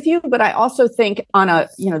agree with you, but I also think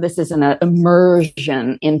this isn't an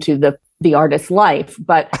immersion into the artist's life,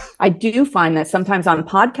 but I do find that sometimes on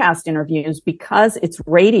podcast interviews, because it's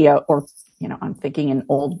radio, or, I'm thinking in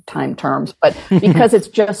old time terms, but because it's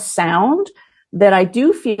just sound, that I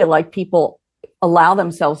do feel like people allow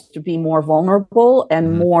themselves to be more vulnerable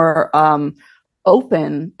and more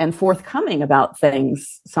open and forthcoming about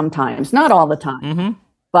things sometimes, not all the time.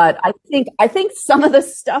 But I think some of the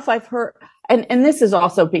stuff I've heard, and this is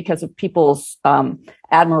also because of people's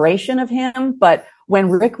admiration of him, but when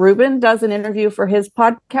Rick Rubin does an interview for his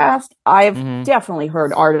podcast, I've definitely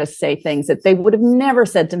heard artists say things that they would have never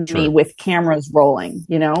said to me with cameras rolling,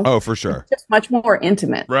 Oh, for sure. It's just much more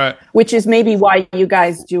intimate. Right. Which is maybe why you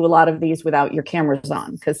guys do a lot of these without your cameras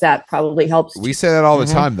on, because that probably helps. We say that all the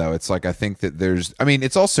time, though. It's like, I think that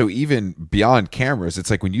it's also even beyond cameras. It's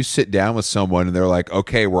like when you sit down with someone and they're like,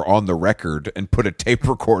 okay, we're on the record, and put a tape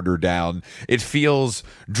recorder down, it feels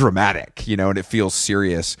dramatic, and it feels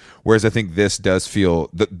serious. Whereas I think this does feel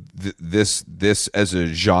this as a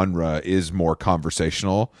genre is more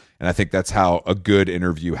conversational, and I think that's how a good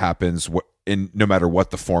interview happens, no matter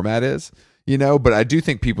what the format is, But I do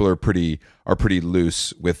think people are pretty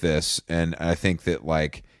loose with this, and I think that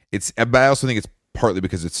like but I also think it's partly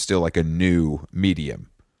because it's still like a new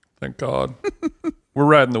medium. Thank God. We're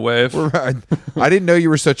riding the wave. I didn't know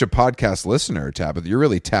you were such a podcast listener, Tabitha. You're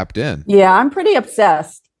really tapped in. Yeah, I'm pretty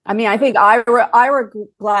obsessed. I mean, I think Ira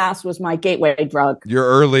Glass was my gateway drug. Your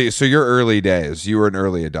early days. You were an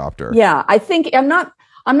early adopter. Yeah, I think I'm not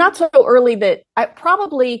so early that I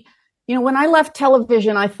probably, when I left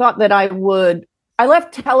television, I thought that I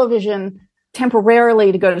left television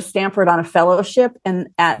temporarily to go to Stanford on a fellowship. And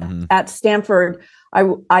at Stanford,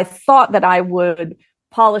 I thought that I would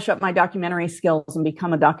polish up my documentary skills and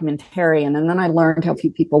become a documentarian. And then I learned how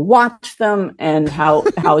few people watch them, and how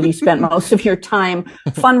you spent most of your time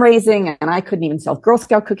fundraising, and I couldn't even sell Girl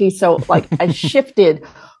Scout cookies. So like I shifted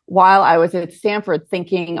while I was at Stanford,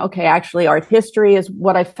 thinking, okay, actually art history is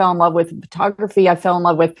what I fell in love with, photography I fell in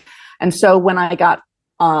love with. And so when I got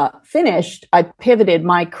finished, I pivoted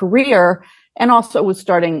my career, and also was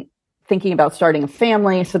thinking about starting a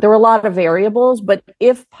family. So there were a lot of variables, but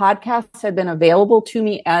if podcasts had been available to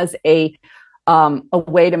me as a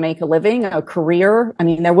way to make a living, a career, I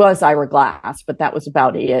mean, there was Ira Glass, but that was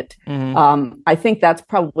about it. I think that's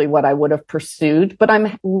probably what I would have pursued, but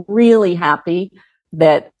I'm really happy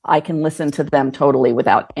that I can listen to them totally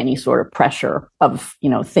without any sort of pressure of,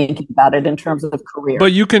 thinking about it in terms of career.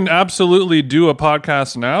 But you can absolutely do a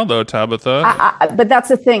podcast now, though, Tabitha. But that's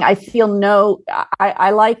the thing. I feel I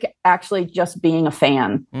like actually just being a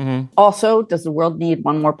fan. Also, does the world need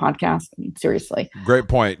one more podcast? I mean, seriously. Great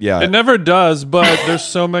point. Yeah. It never does, but there's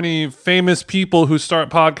so many famous people who start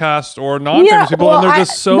podcasts, or non-famous people, and they're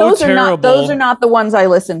just so terrible. Those are not the ones I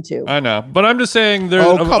listen to. I know. But I'm just saying there's...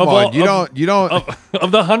 Oh, come on. You don't...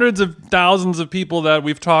 Of the hundreds of thousands of people that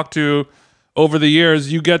we've talked to over the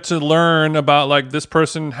years, you get to learn about like this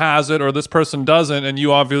person has it or this person doesn't, and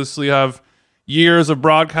you obviously have years of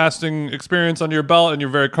broadcasting experience under your belt, and you're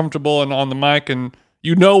very comfortable and on the mic, and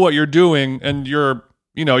you know what you're doing, and you're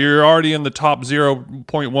already in the top 0.1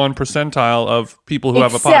 percentile of people who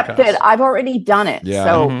have a podcast. Except that I've already done it. Yeah.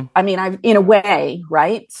 So, I mean, I've, in a way,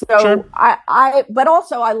 right? So Sure. but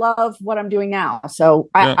also I love what I'm doing now. So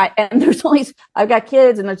and I've got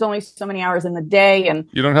kids, and there's only so many hours in the day, and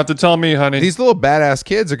You don't have to tell me, honey. These little badass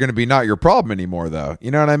kids are going to be not your problem anymore, though.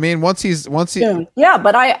 You know what I mean? Once he, yeah,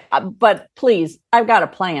 but please, I've got a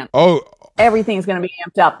plan. oh, Everything's going to be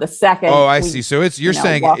amped up the second. Oh, I see. So you're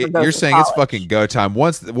saying Walker goes you're to saying it's college. fucking go time.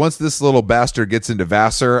 Once this little bastard gets into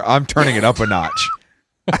Vassar, I'm turning it up a notch.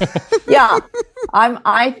 Yeah,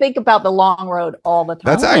 I think about the long road all the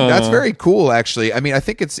time. That's very cool, actually. I mean, I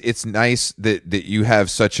think it's nice that you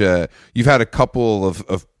have you've had a couple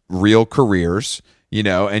of real careers,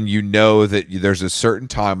 and you know that there's a certain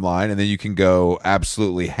timeline, and then you can go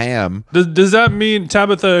absolutely ham. Does that mean,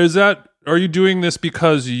 Tabitha, are you doing this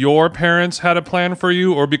because your parents had a plan for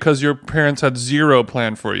you or because your parents had zero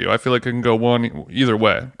plan for you? I feel like it can go either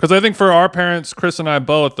way. Because I think for our parents, Chris and I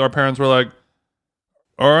both, our parents were like,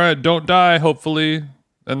 all right, don't die, hopefully.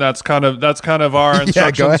 And that's kind of our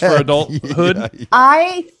instructions for adulthood. Yeah.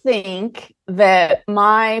 I think that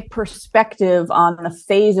my perspective on the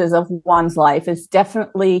phases of one's life is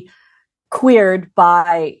definitely queered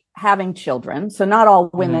by having children. So not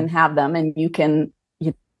all women have them, and you can,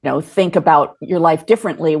 think about your life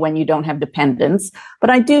differently when you don't have dependents. But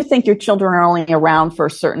I do think your children are only around for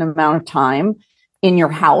a certain amount of time in your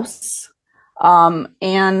house.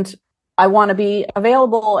 And I want to be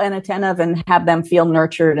available and attentive and have them feel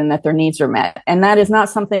nurtured and that their needs are met. And that is not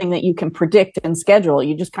something that you can predict and schedule.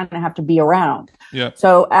 You just kind of have to be around. Yeah.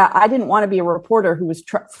 So I didn't want to be a reporter who was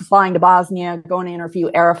flying to Bosnia, going to interview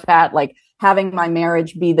Arafat, like having my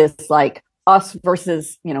marriage be this like us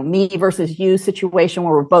versus, me versus you situation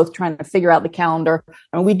where we're both trying to figure out the calendar.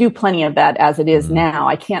 And we do plenty of that as it is now.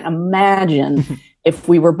 I can't imagine if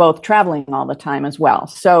we were both traveling all the time as well.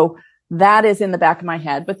 So that is in the back of my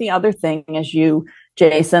head. But the other thing, as you,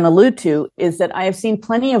 Jason, allude to, is that I have seen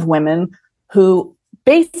plenty of women who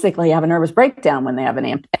basically have a nervous breakdown when they have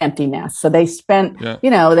an empty nest. So they spent,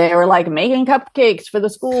 they were like making cupcakes for the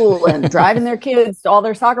school and driving their kids to all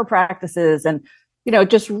their soccer practices and,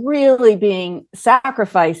 just really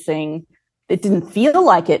sacrificing. It didn't feel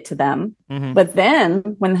like it to them. Mm-hmm. But then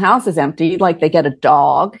when the house is empty, like they get a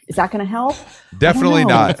dog. Is that going to help? Definitely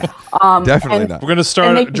not. Definitely not. We're going to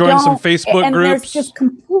start joining some Facebook groups. It's just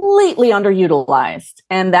completely underutilized.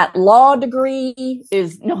 And that law degree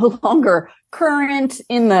is no longer current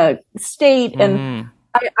in the state. Mm-hmm. And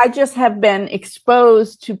I just have been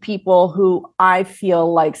exposed to people who I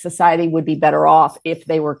feel like society would be better off if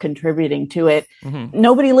they were contributing to it. Mm-hmm.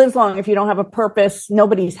 Nobody lives long if you don't have a purpose.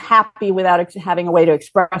 Nobody's happy without having a way to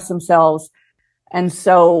express themselves. And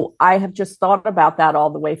so I have just thought about that all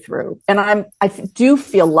the way through. And I do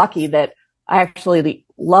feel lucky that I actually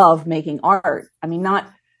love making art. I mean,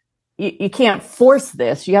 you can't force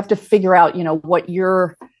this. You have to figure out,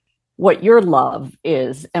 what your love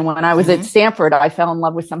is. And when I was at Stanford, I fell in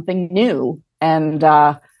love with something new. And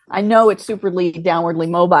I know it's superly downwardly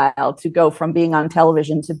mobile to go from being on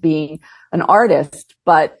television to being an artist,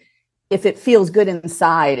 but if it feels good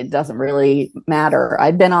inside, it doesn't really matter.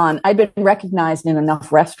 I've been recognized in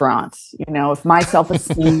enough restaurants. If my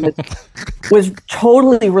self-esteem was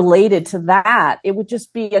totally related to that, it would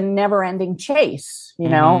just be a never-ending chase.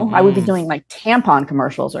 I would be doing like tampon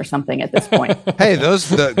commercials or something at this point. Hey,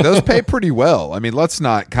 those pay pretty well. I mean, let's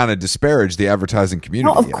not kind of disparage the advertising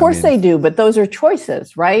community. No, of course they do, but those are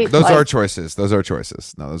choices, right? Those are choices. No,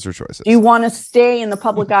 those are choices. Do you want to stay in the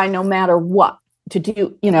public eye no matter what? To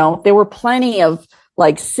do, there were plenty of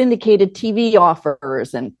like syndicated TV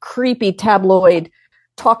offers and creepy tabloid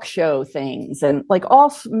talk show things and like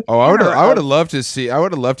all. I would have loved to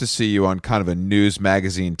see you on kind of a news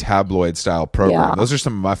magazine tabloid style program. Yeah. Those are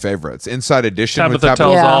some of my favorites. Inside Edition Tabitha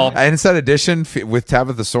tells all. Inside Edition with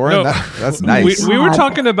Tabitha Soren. No, that's nice. We were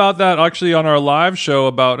talking about that actually on our live show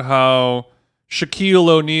about how Shaquille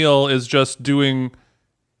O'Neal is just doing.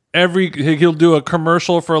 He'll do a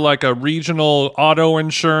commercial for like a regional auto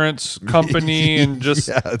insurance company and just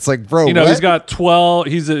it's like, bro, he's got 12.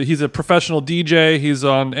 He's a professional DJ. He's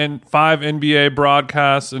on 5 NBA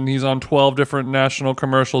broadcasts and he's on 12 different national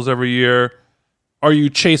commercials every year. Are you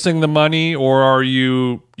chasing the money or are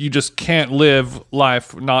you just can't live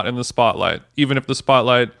life not in the spotlight, even if the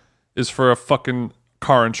spotlight is for a fucking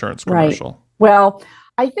car insurance commercial? Right. Well,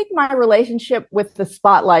 I think my relationship with the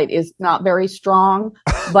spotlight is not very strong,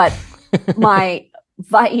 but my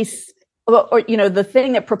vice, or the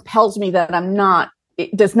thing that propels me that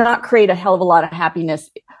it does not create a hell of a lot of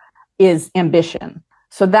happiness is ambition.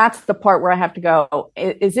 So that's the part where I have to go,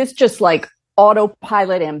 is this just like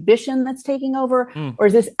autopilot ambition that's taking over? Or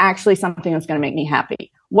is this actually something that's going to make me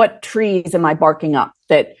happy? What trees am I barking up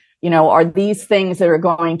that, are these things that are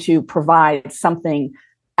going to provide something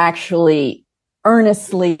actually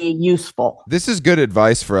earnestly useful? This is good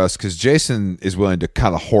advice for us because Jason is willing to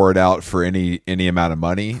kind of hoard out for any amount of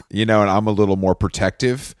money, and I'm a little more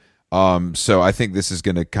protective. So I think this is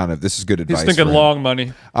good advice. He's thinking long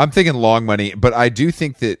money. I'm thinking long money, but I do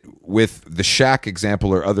think that with the Shaq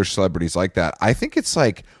example or other celebrities like that, I think it's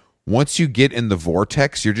like once you get in the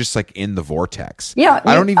vortex, you're just like in the vortex. Yeah.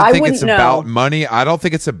 I don't even think it's about money. I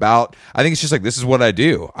think it's just like, this is what I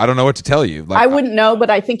do. I don't know what to tell you. Like, I wouldn't know,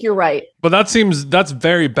 but I think you're right. But that's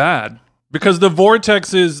very bad. Because the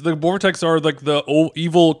vortex are like the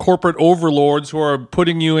evil corporate overlords who are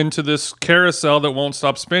putting you into this carousel that won't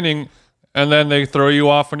stop spinning, and then they throw you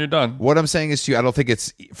off when you're done. What I'm saying is to you, I don't think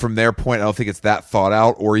it's from their point. I don't think it's that thought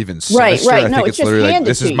out or even sinister. Right. I No, think it's it's literally just like,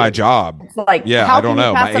 this is my job. It's like, yeah, how I don't can know.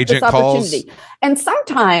 you pass My up agent this calls. opportunity? And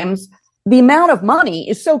sometimes the amount of money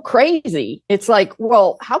is so crazy. It's like,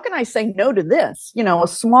 well, how can I say no to this? You know, a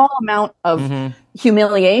small amount of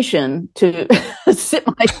humiliation to set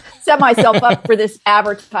myself up for this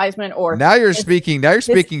advertisement or Now you're speaking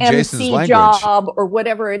Jason's MC language. job or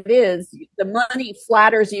whatever it is. The money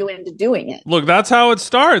flatters you into doing it. Look, that's how it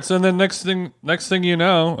starts, and then next thing you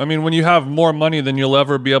know, I mean, when you have more money than you'll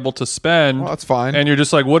ever be able to spend, Well, that's fine. And you're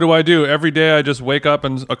just like, what do I do? Every day I just wake up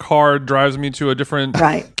and a car drives me to a different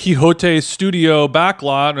Quixote studio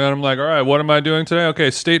backlot, and I'm like, all right, what am I doing today?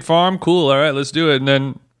 Okay, State Farm, cool. All right, let's do it. And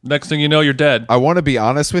then next thing you know, you're dead. I want to be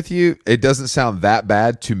honest with you. It doesn't sound that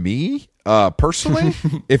bad to me. Personally,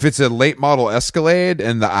 if it's a late model Escalade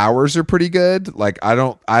and the hours are pretty good, like I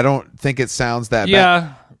don't think it sounds that bad.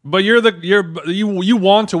 Yeah, but you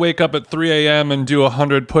want to wake up at 3 a.m. and do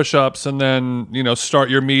 100 push-ups and then, you know, start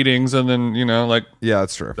your meetings and then, you know, like, Yeah,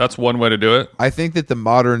 that's true. that's one way to do it. I think that the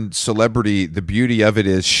modern celebrity, the beauty of it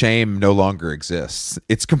is shame no longer exists.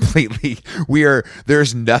 It's completely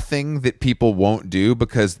there's nothing that people won't do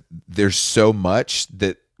because there's so much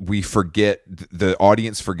that we forget, the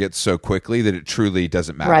audience forgets so quickly that it truly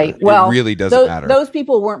doesn't matter. Right. Well, it really doesn't matter. Those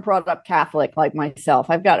people weren't brought up Catholic like myself.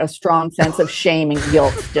 I've got a strong sense of shame and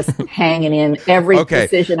guilt just hanging in every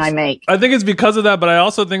decision I make. I think it's because of that, but I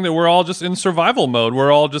also think that we're all just in survival mode.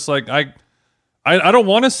 We're all just like, I don't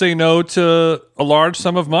want to say no to a large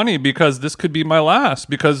sum of money because this could be my last,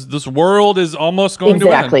 because this world is almost going to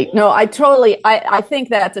end. Exactly. No, I think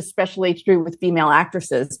that's especially true with female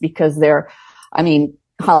actresses because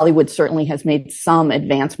Hollywood certainly has made some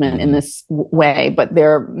advancement in this way, but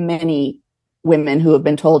there are many women who have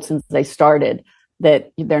been told since they started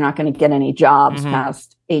that they're not going to get any jobs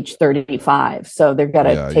past age 35. So they've got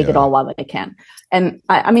to take it all while they can. And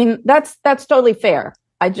I mean, that's totally fair.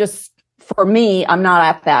 For me, I'm not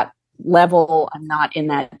at that level. I'm not in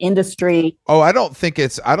that industry. Oh, I don't think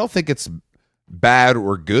it's bad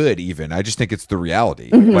or good even. I just think it's the reality.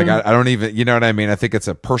 Like I don't even, you know what I mean? I think it's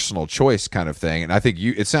a personal choice kind of thing. And I think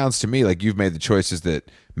it sounds to me like you've made the choices that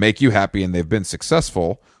make you happy and they've been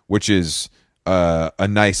successful, which is a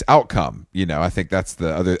nice outcome. You know, I think that's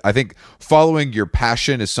I think following your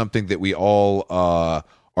passion is something that we all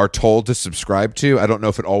are told to subscribe to. I don't know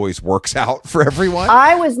if it always works out for everyone.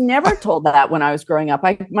 I was never told that when I was growing up.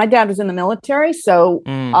 My dad was in the military, so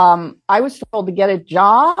I was told to get a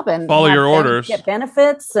job and follow your orders, get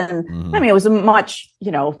benefits, and I mean, it was a much, you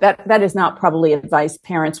know, that is not probably advice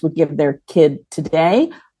parents would give their kid today,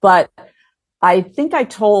 but I think I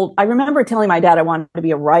remember telling my dad I wanted to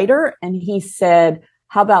be a writer, and he said,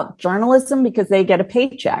 "How about journalism? Because they get a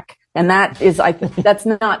paycheck." And that is, that's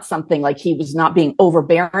not something like he was not being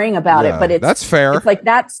overbearing about it, but that's fair. It's like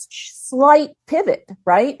that's slight pivot,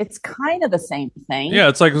 right? It's kind of the same thing. Yeah,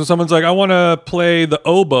 it's like someone's like, I want to play the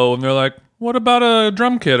oboe, and they're like, what about a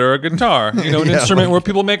drum kit or a guitar? You know, an instrument where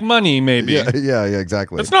people make money, maybe. Yeah,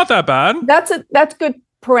 exactly. It's not that bad. That's good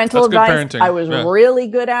parental advice. Good parenting. I was really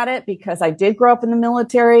good at it because I did grow up in the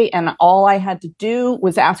military, and all I had to do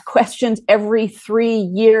was ask questions every 3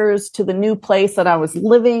 years to the new place that I was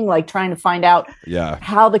living, like trying to find out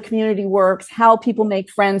how the community works, how people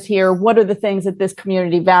make friends here, what are the things that this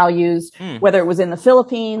community values, whether it was in the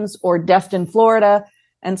Philippines or Destin, Florida.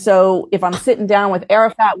 And so if I'm sitting down with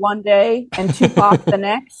Arafat one day and Tupac the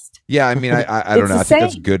next. Yeah, I mean, I don't know. I think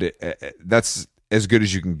that's good. That's as good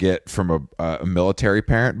as you can get from a military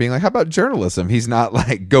parent being like, how about journalism? He's not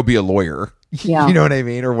like, go be a lawyer. Yeah. You know what I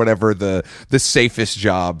mean? Or whatever the safest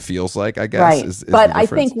job feels like, I guess. Right. Is but I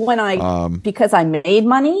think when because I made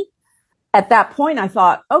money, at that point I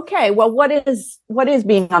thought, okay, well, what is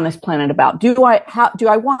being on this planet about? Do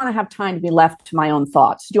I want to have time to be left to my own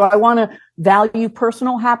thoughts? Do I want to value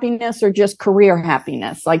personal happiness or just career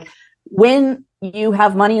happiness? Like when you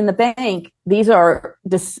have money in the bank, these are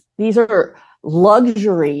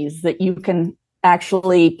luxuries that you can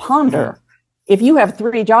actually ponder. If you have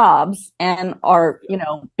 3 jobs and are, you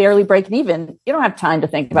know, barely breaking even, you don't have time to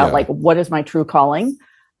think about like, what is my true calling?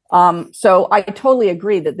 So I totally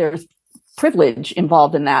agree that there's privilege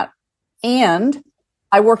involved in that. And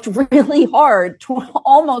I worked really hard,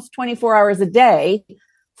 almost 24 hours a day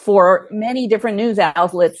for many different news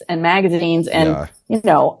outlets and magazines. And, you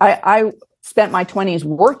know, I spent my 20s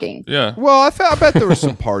working. Yeah. Well, I bet there was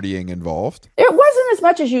some partying involved. It wasn't as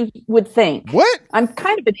much as you would think. What? I'm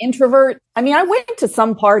kind of an introvert. I mean, I went to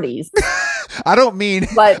some parties, I don't mean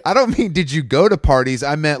But did you go to parties?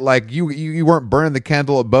 I meant like you weren't burning the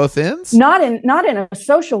candle at both ends? not in a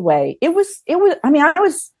social way. It was I mean,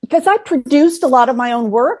 because I produced a lot of my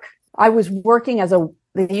own work. I was working as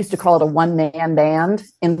they used to call it a one-man band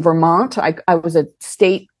in Vermont. I was a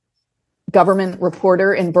state government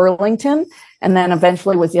reporter in Burlington, and then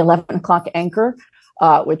eventually was the 11 o'clock anchor,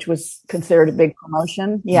 which was considered a big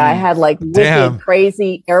promotion. Yeah, I had like wicked,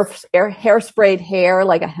 crazy hairsprayed hair,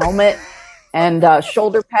 like a helmet, and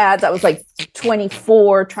shoulder pads. I was like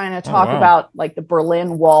 24, trying to talk about like the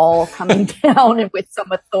Berlin Wall coming down and with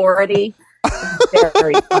some authority.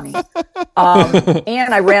 Very funny.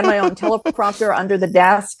 And I ran my own teleprompter under the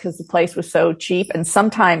desk because the place was so cheap. And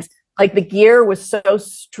sometimes, like, the gear was so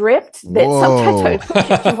stripped that sometimes I would push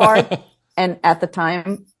it too hard. And at the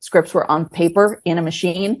time, scripts were on paper in a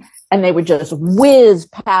machine, and they would just whiz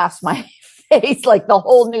past my face like the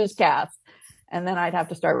whole newscast. And then I'd have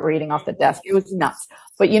to start reading off the desk. It was nuts.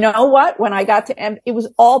 But you know what? When I got to it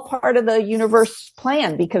was all part of the universe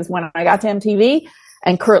plan, because when I got to MTV,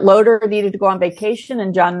 and Kurt Loder needed to go on vacation,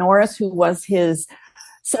 and John Norris, who was his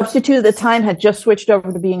substitute at the time, had just switched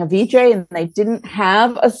over to being a VJ, and they didn't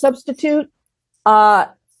have a substitute.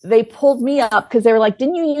 They pulled me up because they were like,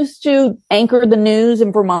 "Didn't you used to anchor the news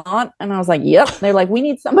in Vermont?" And I was like, "Yep." They're like, "We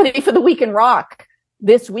need somebody for the Week in Rock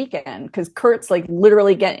this weekend," because Kurt's like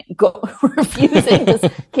literally refusing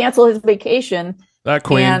to cancel his vacation. That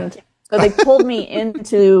queen. And so they pulled me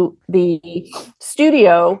into the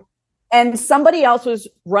studio. And somebody else was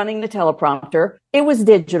running the teleprompter. It was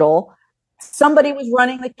digital. Somebody was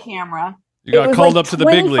running the camera. You got called up to the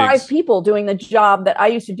big leagues. 25 people doing the job that I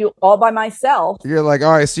used to do all by myself. You're like,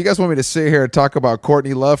 all right, so you guys want me to sit here and talk about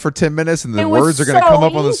Courtney Love for 10 minutes and the words are going to come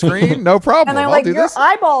up on the screen? No problem. And they're like,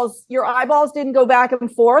 your eyeballs didn't go back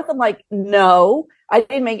and forth. I'm like, no, I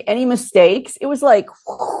didn't make any mistakes. It was like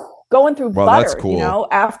going through butter, that's cool. You know,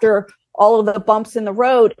 after all of the bumps in the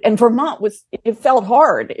road. And Vermont it felt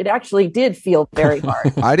hard. It actually did feel very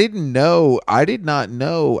hard. I did not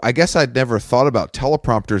know. I guess I'd never thought about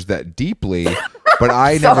teleprompters that deeply, but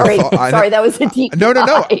I never thought. Sorry, that was a deep No.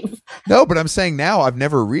 No, but I'm saying now I've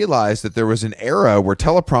never realized that there was an era where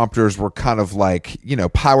teleprompters were kind of like,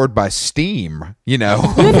 powered by steam, You had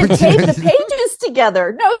to tape the pages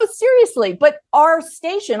together. No, seriously. But our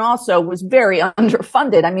station also was very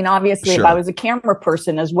underfunded. I mean, obviously, if I was a camera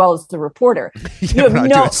person as well as the reporter, you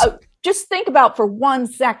have just think about for 1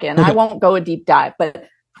 second. I won't go a deep dive, but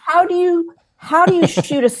how do you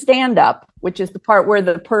shoot a stand-up, which is the part where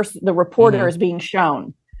the reporter is being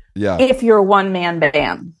shown? Yeah. If you're a one-man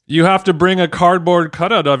band, you have to bring a cardboard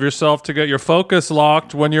cutout of yourself to get your focus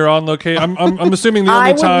locked when you're on location. I'm assuming the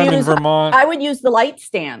only time in Vermont. I would use the light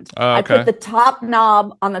stand. I put the top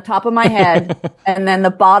knob on the top of my head and then the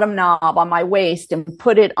bottom knob on my waist and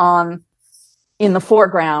put it on in the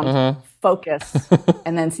foreground, focus,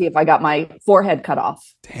 and then see if I got my forehead cut off.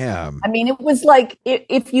 Damn. I mean, it was like it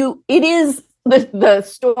is the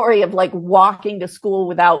story of like walking to school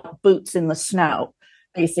without boots in the snow.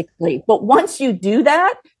 Basically. But once you do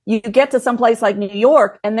that, you get to someplace like New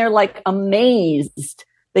York and they're like amazed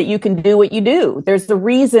that you can do what you do. There's the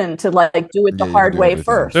reason to like do it the hard way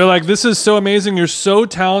first. They're like, this is so amazing. You're so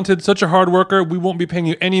talented, such a hard worker. We won't be paying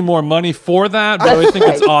you any more money for that, but we think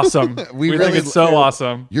it's awesome. we think it's so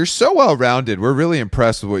awesome. You're so well-rounded. We're really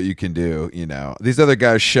impressed with what you can do. These other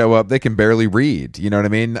guys show up, they can barely read. You know what I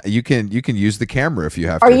mean? You can use the camera if you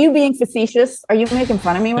have to. Are you being facetious? Are you making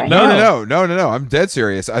fun of me right now? No. I'm dead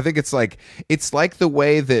serious. I think it's like the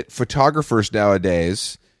way that photographers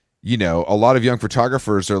nowadays, a lot of young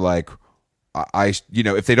photographers are like,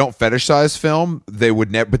 if they don't fetishize film, they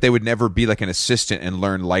would never be like an assistant and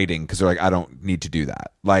learn lighting because they're like, I don't need to do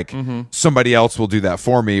that. Like somebody else will do that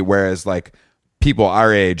for me. Whereas like people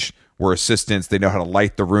our age were assistants. They know how to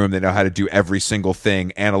light the room. They know how to do every single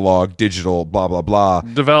thing, analog, digital, blah, blah, blah.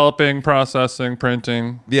 Developing, processing,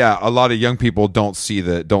 printing. Yeah. A lot of young people don't see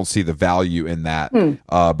the value in that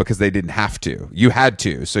because they didn't have to. You had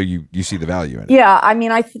to. So you see the value in it. Yeah. I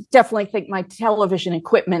mean, I definitely think my television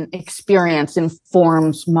equipment experience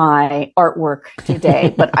informs my artwork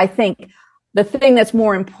today. But I think the thing that's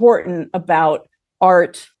more important about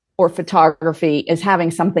art or photography is having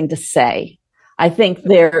something to say. I think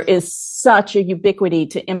there is such a ubiquity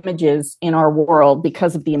to images in our world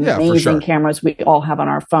because of the amazing cameras we all have on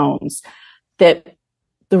our phones, that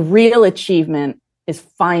the real achievement is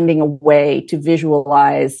finding a way to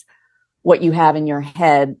visualize what you have in your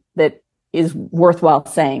head that is worthwhile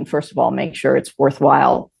saying. First of all, make sure it's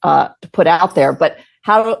worthwhile to put out there. But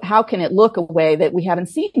how can it look a way that we haven't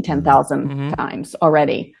seen 10,000 times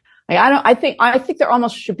already? Like, I think there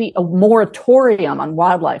almost should be a moratorium on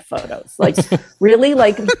wildlife photos. Like, really,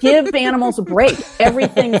 like, give animals a break.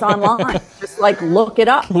 Everything's online. Just like look it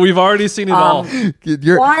up. We've already seen it all.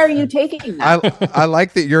 Why are you taking that? I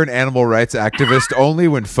like that you're an animal rights activist only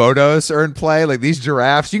when photos are in play. Like these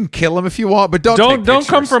giraffes, you can kill them if you want, but don't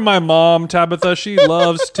come from my mom, Tabitha. She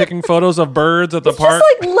loves taking photos of birds at the park.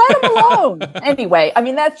 Just like let them alone. Anyway, I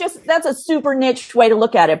mean that's a super niche way to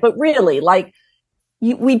look at it, but really, like.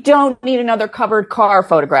 We don't need another covered car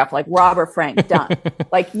photograph like Robert Frank done.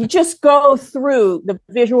 Like you just go through the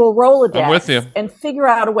visual Rolodex I'm with you. and figure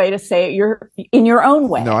out a way to say it in your own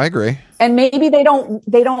way. No, I agree. And maybe they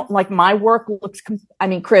don't like my work looks, I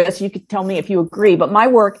mean, Chris, you could tell me if you agree, but my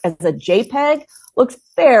work as a JPEG looks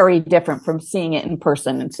very different from seeing it in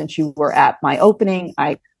person. And since you were at my opening,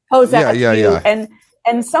 I posed that to you.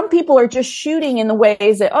 And some people are just shooting in the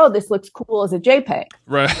ways that, oh, this looks cool as a JPEG.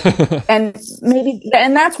 Right. And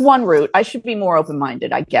that's one route. I should be more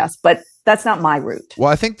open-minded, I guess, but that's not my route. Well,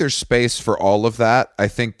 I think there's space for all of that. I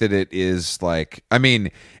think that it is like, I mean,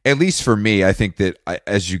 at least for me, I think that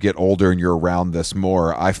as you get older and you're around this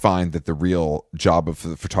more, I find that the real job of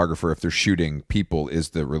the photographer, if they're shooting people, is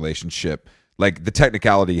the relationship. Like the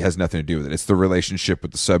technicality has nothing to do with it. It's the relationship with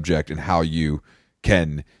the subject and how you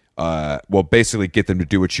can basically get them to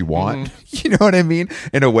do what you want. Mm-hmm. You know what I mean?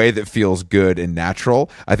 In a way that feels good and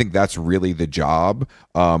natural. I think that's really the job.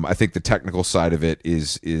 I think the technical side of it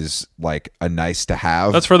is like a nice to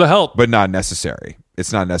have. That's for the help, but not necessary.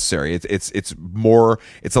 It's not necessary. It's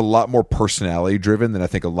a lot more personality driven than I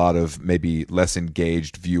think a lot of maybe less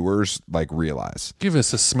engaged viewers like realize. Give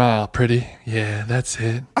us a smile, pretty. Yeah, that's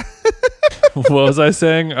it. What was I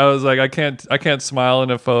saying? I was like, I can't smile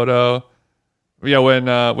in a photo. Yeah,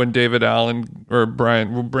 when David Allen or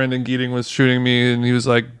Brandon Geating was shooting me, and he was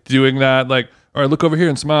like doing that, like, all right, look over here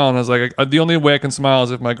and smile. And I was like, the only way I can smile is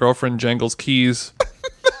if my girlfriend jangles keys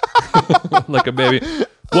like a baby.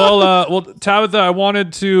 Well, Tabitha, I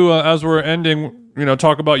wanted to, as we're ending,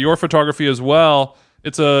 talk about your photography as well.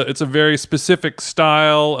 It's a very specific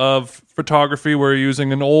style of photography where you're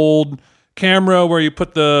using an old camera where you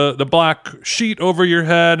put the black sheet over your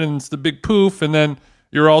head and it's the big poof, and then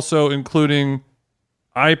you're also including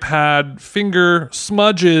iPad finger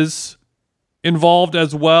smudges involved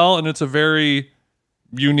as well, and it's a very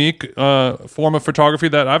unique form of photography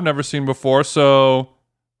that I've never seen before. So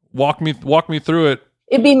walk me through it.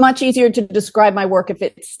 It'd be much easier to describe my work if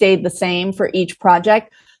it stayed the same for each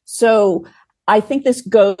project. So I think this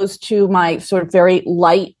goes to my sort of very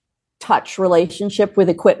light touch relationship with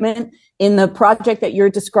equipment. In the project that you're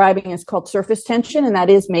describing is called Surface Tension, and that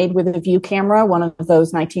is made with a View camera, one of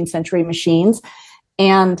those 19th century machines.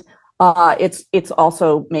 And it's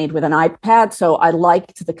also made with an iPad. So I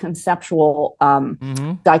liked the conceptual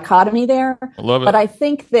dichotomy there. I love it. But I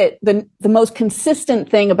think that the most consistent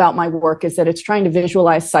thing about my work is that it's trying to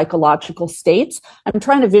visualize psychological states. I'm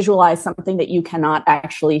trying to visualize something that you cannot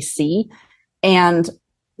actually see. And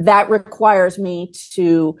that requires me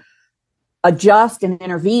to adjust and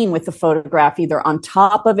intervene with the photograph, either on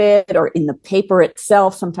top of it or in the paper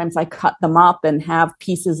itself. Sometimes I cut them up and have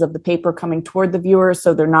pieces of the paper coming toward the viewer,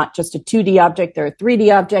 so they're not just a 2D object, they're a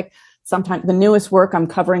 3D object. Sometimes the newest work I'm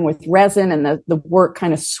covering with resin, and the work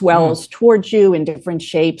kind of swells towards you in different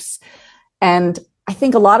shapes. And I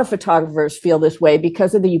think a lot of photographers feel this way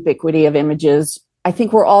because of the ubiquity of images. I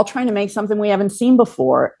think we're all trying to make something we haven't seen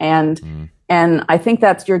before. And I think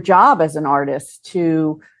that's your job as an artist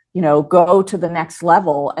to go to the next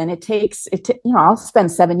level. And I'll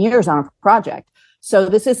spend 7 years on a project. So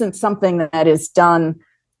this isn't something that is done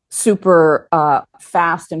super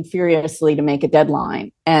fast and furiously to make a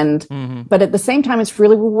deadline. And, but at the same time, it's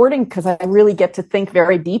really rewarding because I really get to think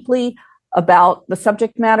very deeply about the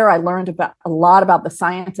subject matter. I learned a lot about the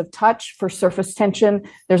science of touch for Surface Tension.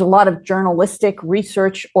 There's a lot of journalistic,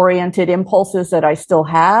 research-oriented impulses that I still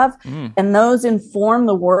have, and those inform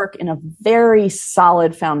the work in a very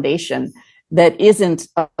solid foundation that isn't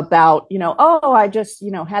about, I just,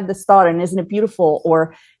 had this thought and isn't it beautiful,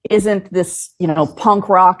 or isn't this, punk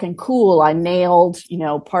rock and cool. I nailed,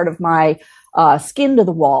 part of my skin to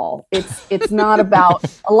the wall. It's not about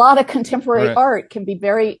a lot of contemporary art can be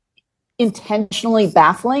very intentionally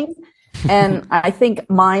baffling. And I think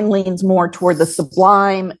mine leans more toward the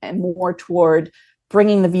sublime and more toward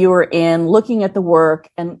bringing the viewer in, looking at the work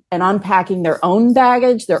and unpacking their own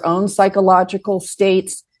baggage, their own psychological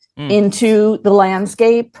states into the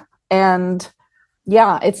landscape. And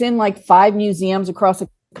yeah, it's in like 5 museums across the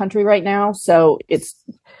country right now. So it's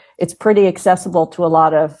pretty accessible to a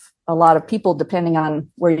lot of people depending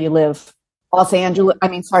on where you live. Los Angeles. I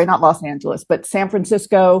mean, sorry, not Los Angeles, but San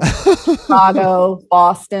Francisco, Chicago,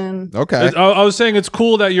 Boston. Okay. I was saying it's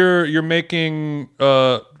cool that you're making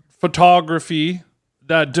photography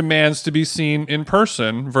that demands to be seen in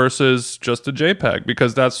person versus just a JPEG,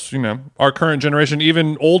 because that's, our current generation,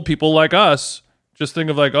 even old people like us, just think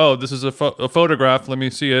of like, oh, this is a photograph. Let me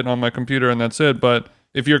see it on my computer and that's it. But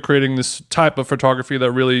if you're creating this type of photography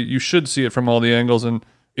that really you should see it from all the angles, and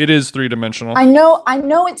it is three-dimensional. I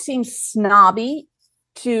know it seems snobby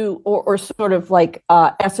or sort of like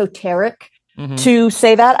esoteric to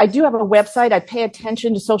say that. I do have a website. I pay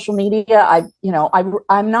attention to social media.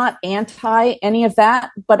 I'm not anti any of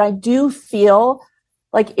that, but I do feel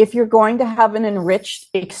like if you're going to have an enriched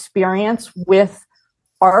experience with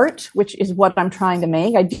art, which is what I'm trying to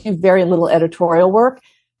make, I do very little editorial work.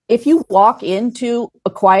 If you walk into a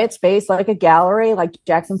quiet space like a gallery, like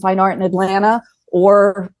Jackson Fine Art in Atlanta,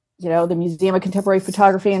 or, the Museum of Contemporary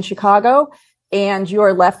Photography in Chicago, and you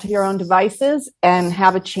are left to your own devices and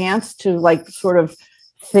have a chance to like sort of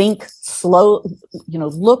think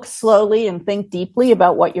look slowly and think deeply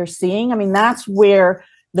about what you're seeing. I mean, that's where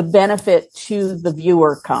the benefit to the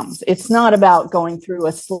viewer comes. It's not about going through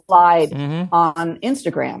a slide on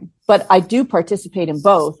Instagram, but I do participate in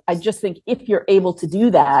both. I just think if you're able to do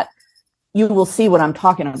that, you will see what I'm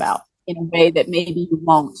talking about in a way that maybe you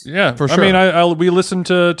won't. Yeah, for sure. I mean, we listen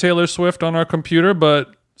to Taylor Swift on our computer,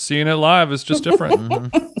 but seeing it live is just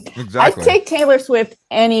different. Exactly. I take Taylor Swift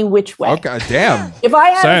any which way. Okay, damn. If I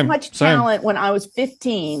had as much talent when I was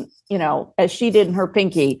 15, as she did in her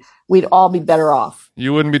Pinky, we'd all be better off.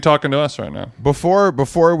 You wouldn't be talking to us right now.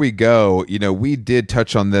 Before we go, we did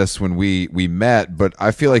touch on this when we met, but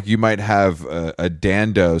I feel like you might have a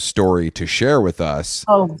Dando story to share with us.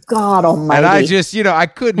 Oh, God almighty. And I just, I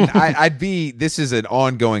couldn't, this is an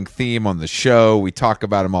ongoing theme on the show. We talk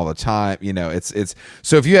about him all the time. It's,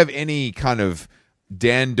 so if you have any kind of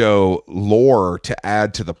Dando lore to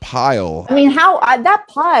add to the pile. I mean, that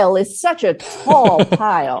pile is such a tall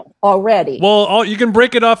pile already. Well, you can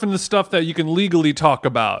break it off into stuff that you can legally talk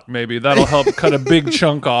about. Maybe that'll help cut a big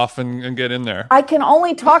chunk off and get in there. I can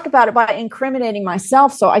only talk about it by incriminating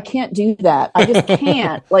myself, so I can't do that. I just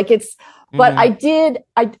can't. But I did.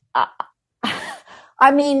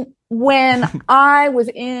 I mean, when I was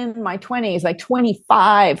in my 20s, like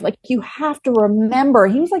 25, you have to remember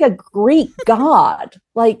he was like a Greek god.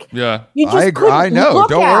 Yeah, you just couldn't look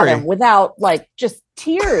Don't at worry. him without just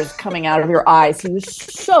tears coming out of your eyes. He was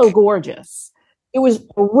so gorgeous. It was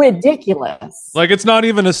ridiculous. It's not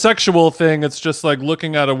even a sexual thing. It's just like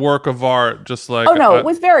looking at a work of art, just like. Oh no, it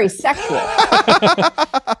was very sexual.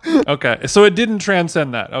 Okay, so it didn't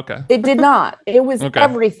transcend that. Okay, it did not. It was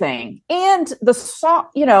everything, and the song.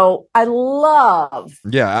 I love.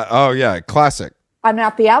 Yeah. Oh yeah. Classic. I'm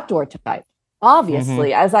not the outdoor type.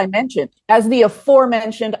 Obviously, as I mentioned, as the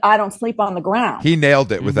aforementioned, I don't sleep on the ground. He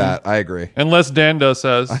nailed it with that. I agree. Unless Dando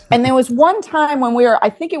says. And there was one time when I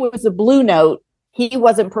think it was a Blue Note. He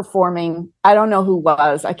wasn't performing. I don't know who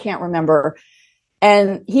was. I can't remember.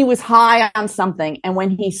 And he was high on something. And when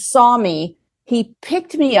he saw me, he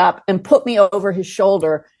picked me up and put me over his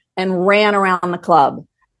shoulder and ran around the club.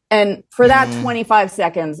 And for that 25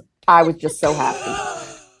 seconds, I was just so happy.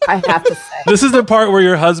 I have to say. This is the part where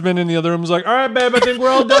your husband in the other room was like, all right, babe, I think we're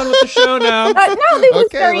all done with the show now. No, he was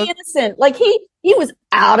very innocent. He was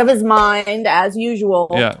out of his mind as usual.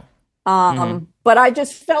 Yeah. But I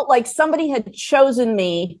just felt like somebody had chosen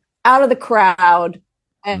me out of the crowd,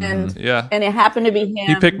 and and it happened to be him.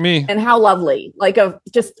 He picked me. And how lovely.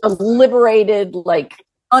 Just a liberated,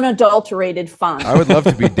 unadulterated fun. I would love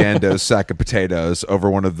to be Dando's sack of potatoes over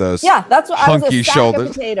one of those. Yeah, that's what I was, a hunky sack shoulders.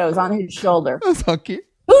 of potatoes on his shoulder. That's hunky.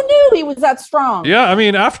 Who knew he was that strong? Yeah, I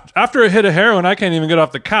mean, after a hit of heroin, I can't even get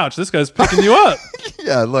off the couch. This guy's picking you up.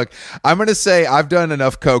 Yeah, look, I'm going to say I've done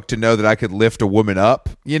enough coke to know that I could lift a woman up,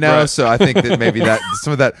 Right. So I think that maybe that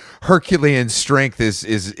some of that Herculean strength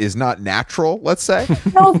is not natural, let's say. I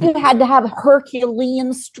don't know if you had to have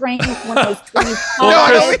Herculean strength when I was 25.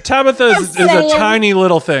 Well, Chris, Tabitha is a tiny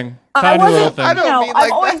little thing. Tiny little thing. I don't mean like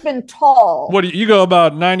I've always been tall. What you go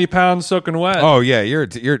about 90 pounds soaking wet? Oh yeah,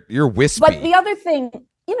 you're wispy. But the other thing,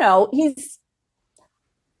 he's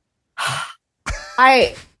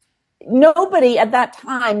nobody at that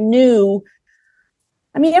time knew.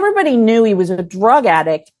 I mean, everybody knew he was a drug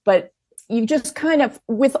addict, but you just kind of,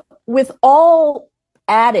 with all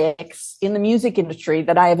addicts in the music industry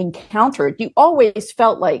that I have encountered, you always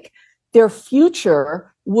felt like their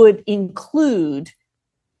future would include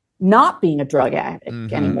not being a drug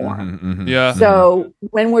addict anymore. Yeah. So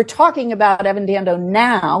when we're talking about Evan Dando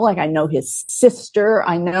now, I know his sister,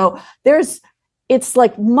 I know it's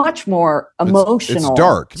like much more emotional. It's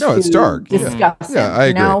dark. No, it's dark. Disgusting. Yeah, I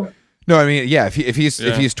agree. You know? No, I mean, yeah. If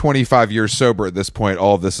he's 25 years sober at this point,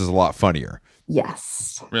 all of this is a lot funnier.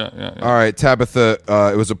 Yes. Yeah. All right,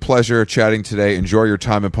 Tabitha, it was a pleasure chatting today. Enjoy your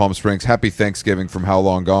time in Palm Springs. Happy Thanksgiving from How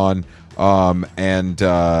Long Gone. And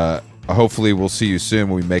hopefully we'll see you soon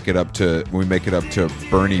when we make it up to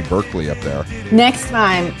Bernie Berkeley up there. Next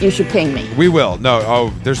time you should ping me. We will. No,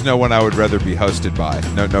 there's no one I would rather be hosted by.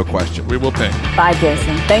 No question. We will ping. Bye,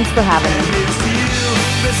 Jason. Thanks for having me. It's to you,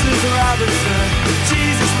 Mrs. Robinson.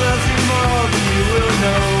 Jesus loves you more than you will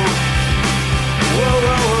know. Whoa,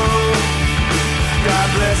 whoa, whoa. God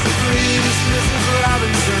bless you, please, Mrs.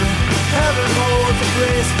 Robinson. Heaven holds a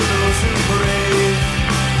place for those who pray.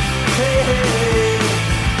 Hey, hey, hey.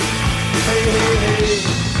 Hey, hey, hey.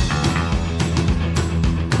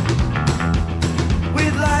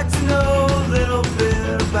 We'd like to know a little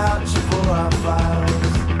bit about you for our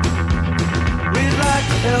files. We'd like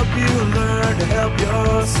to help you learn to help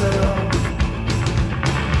yourself.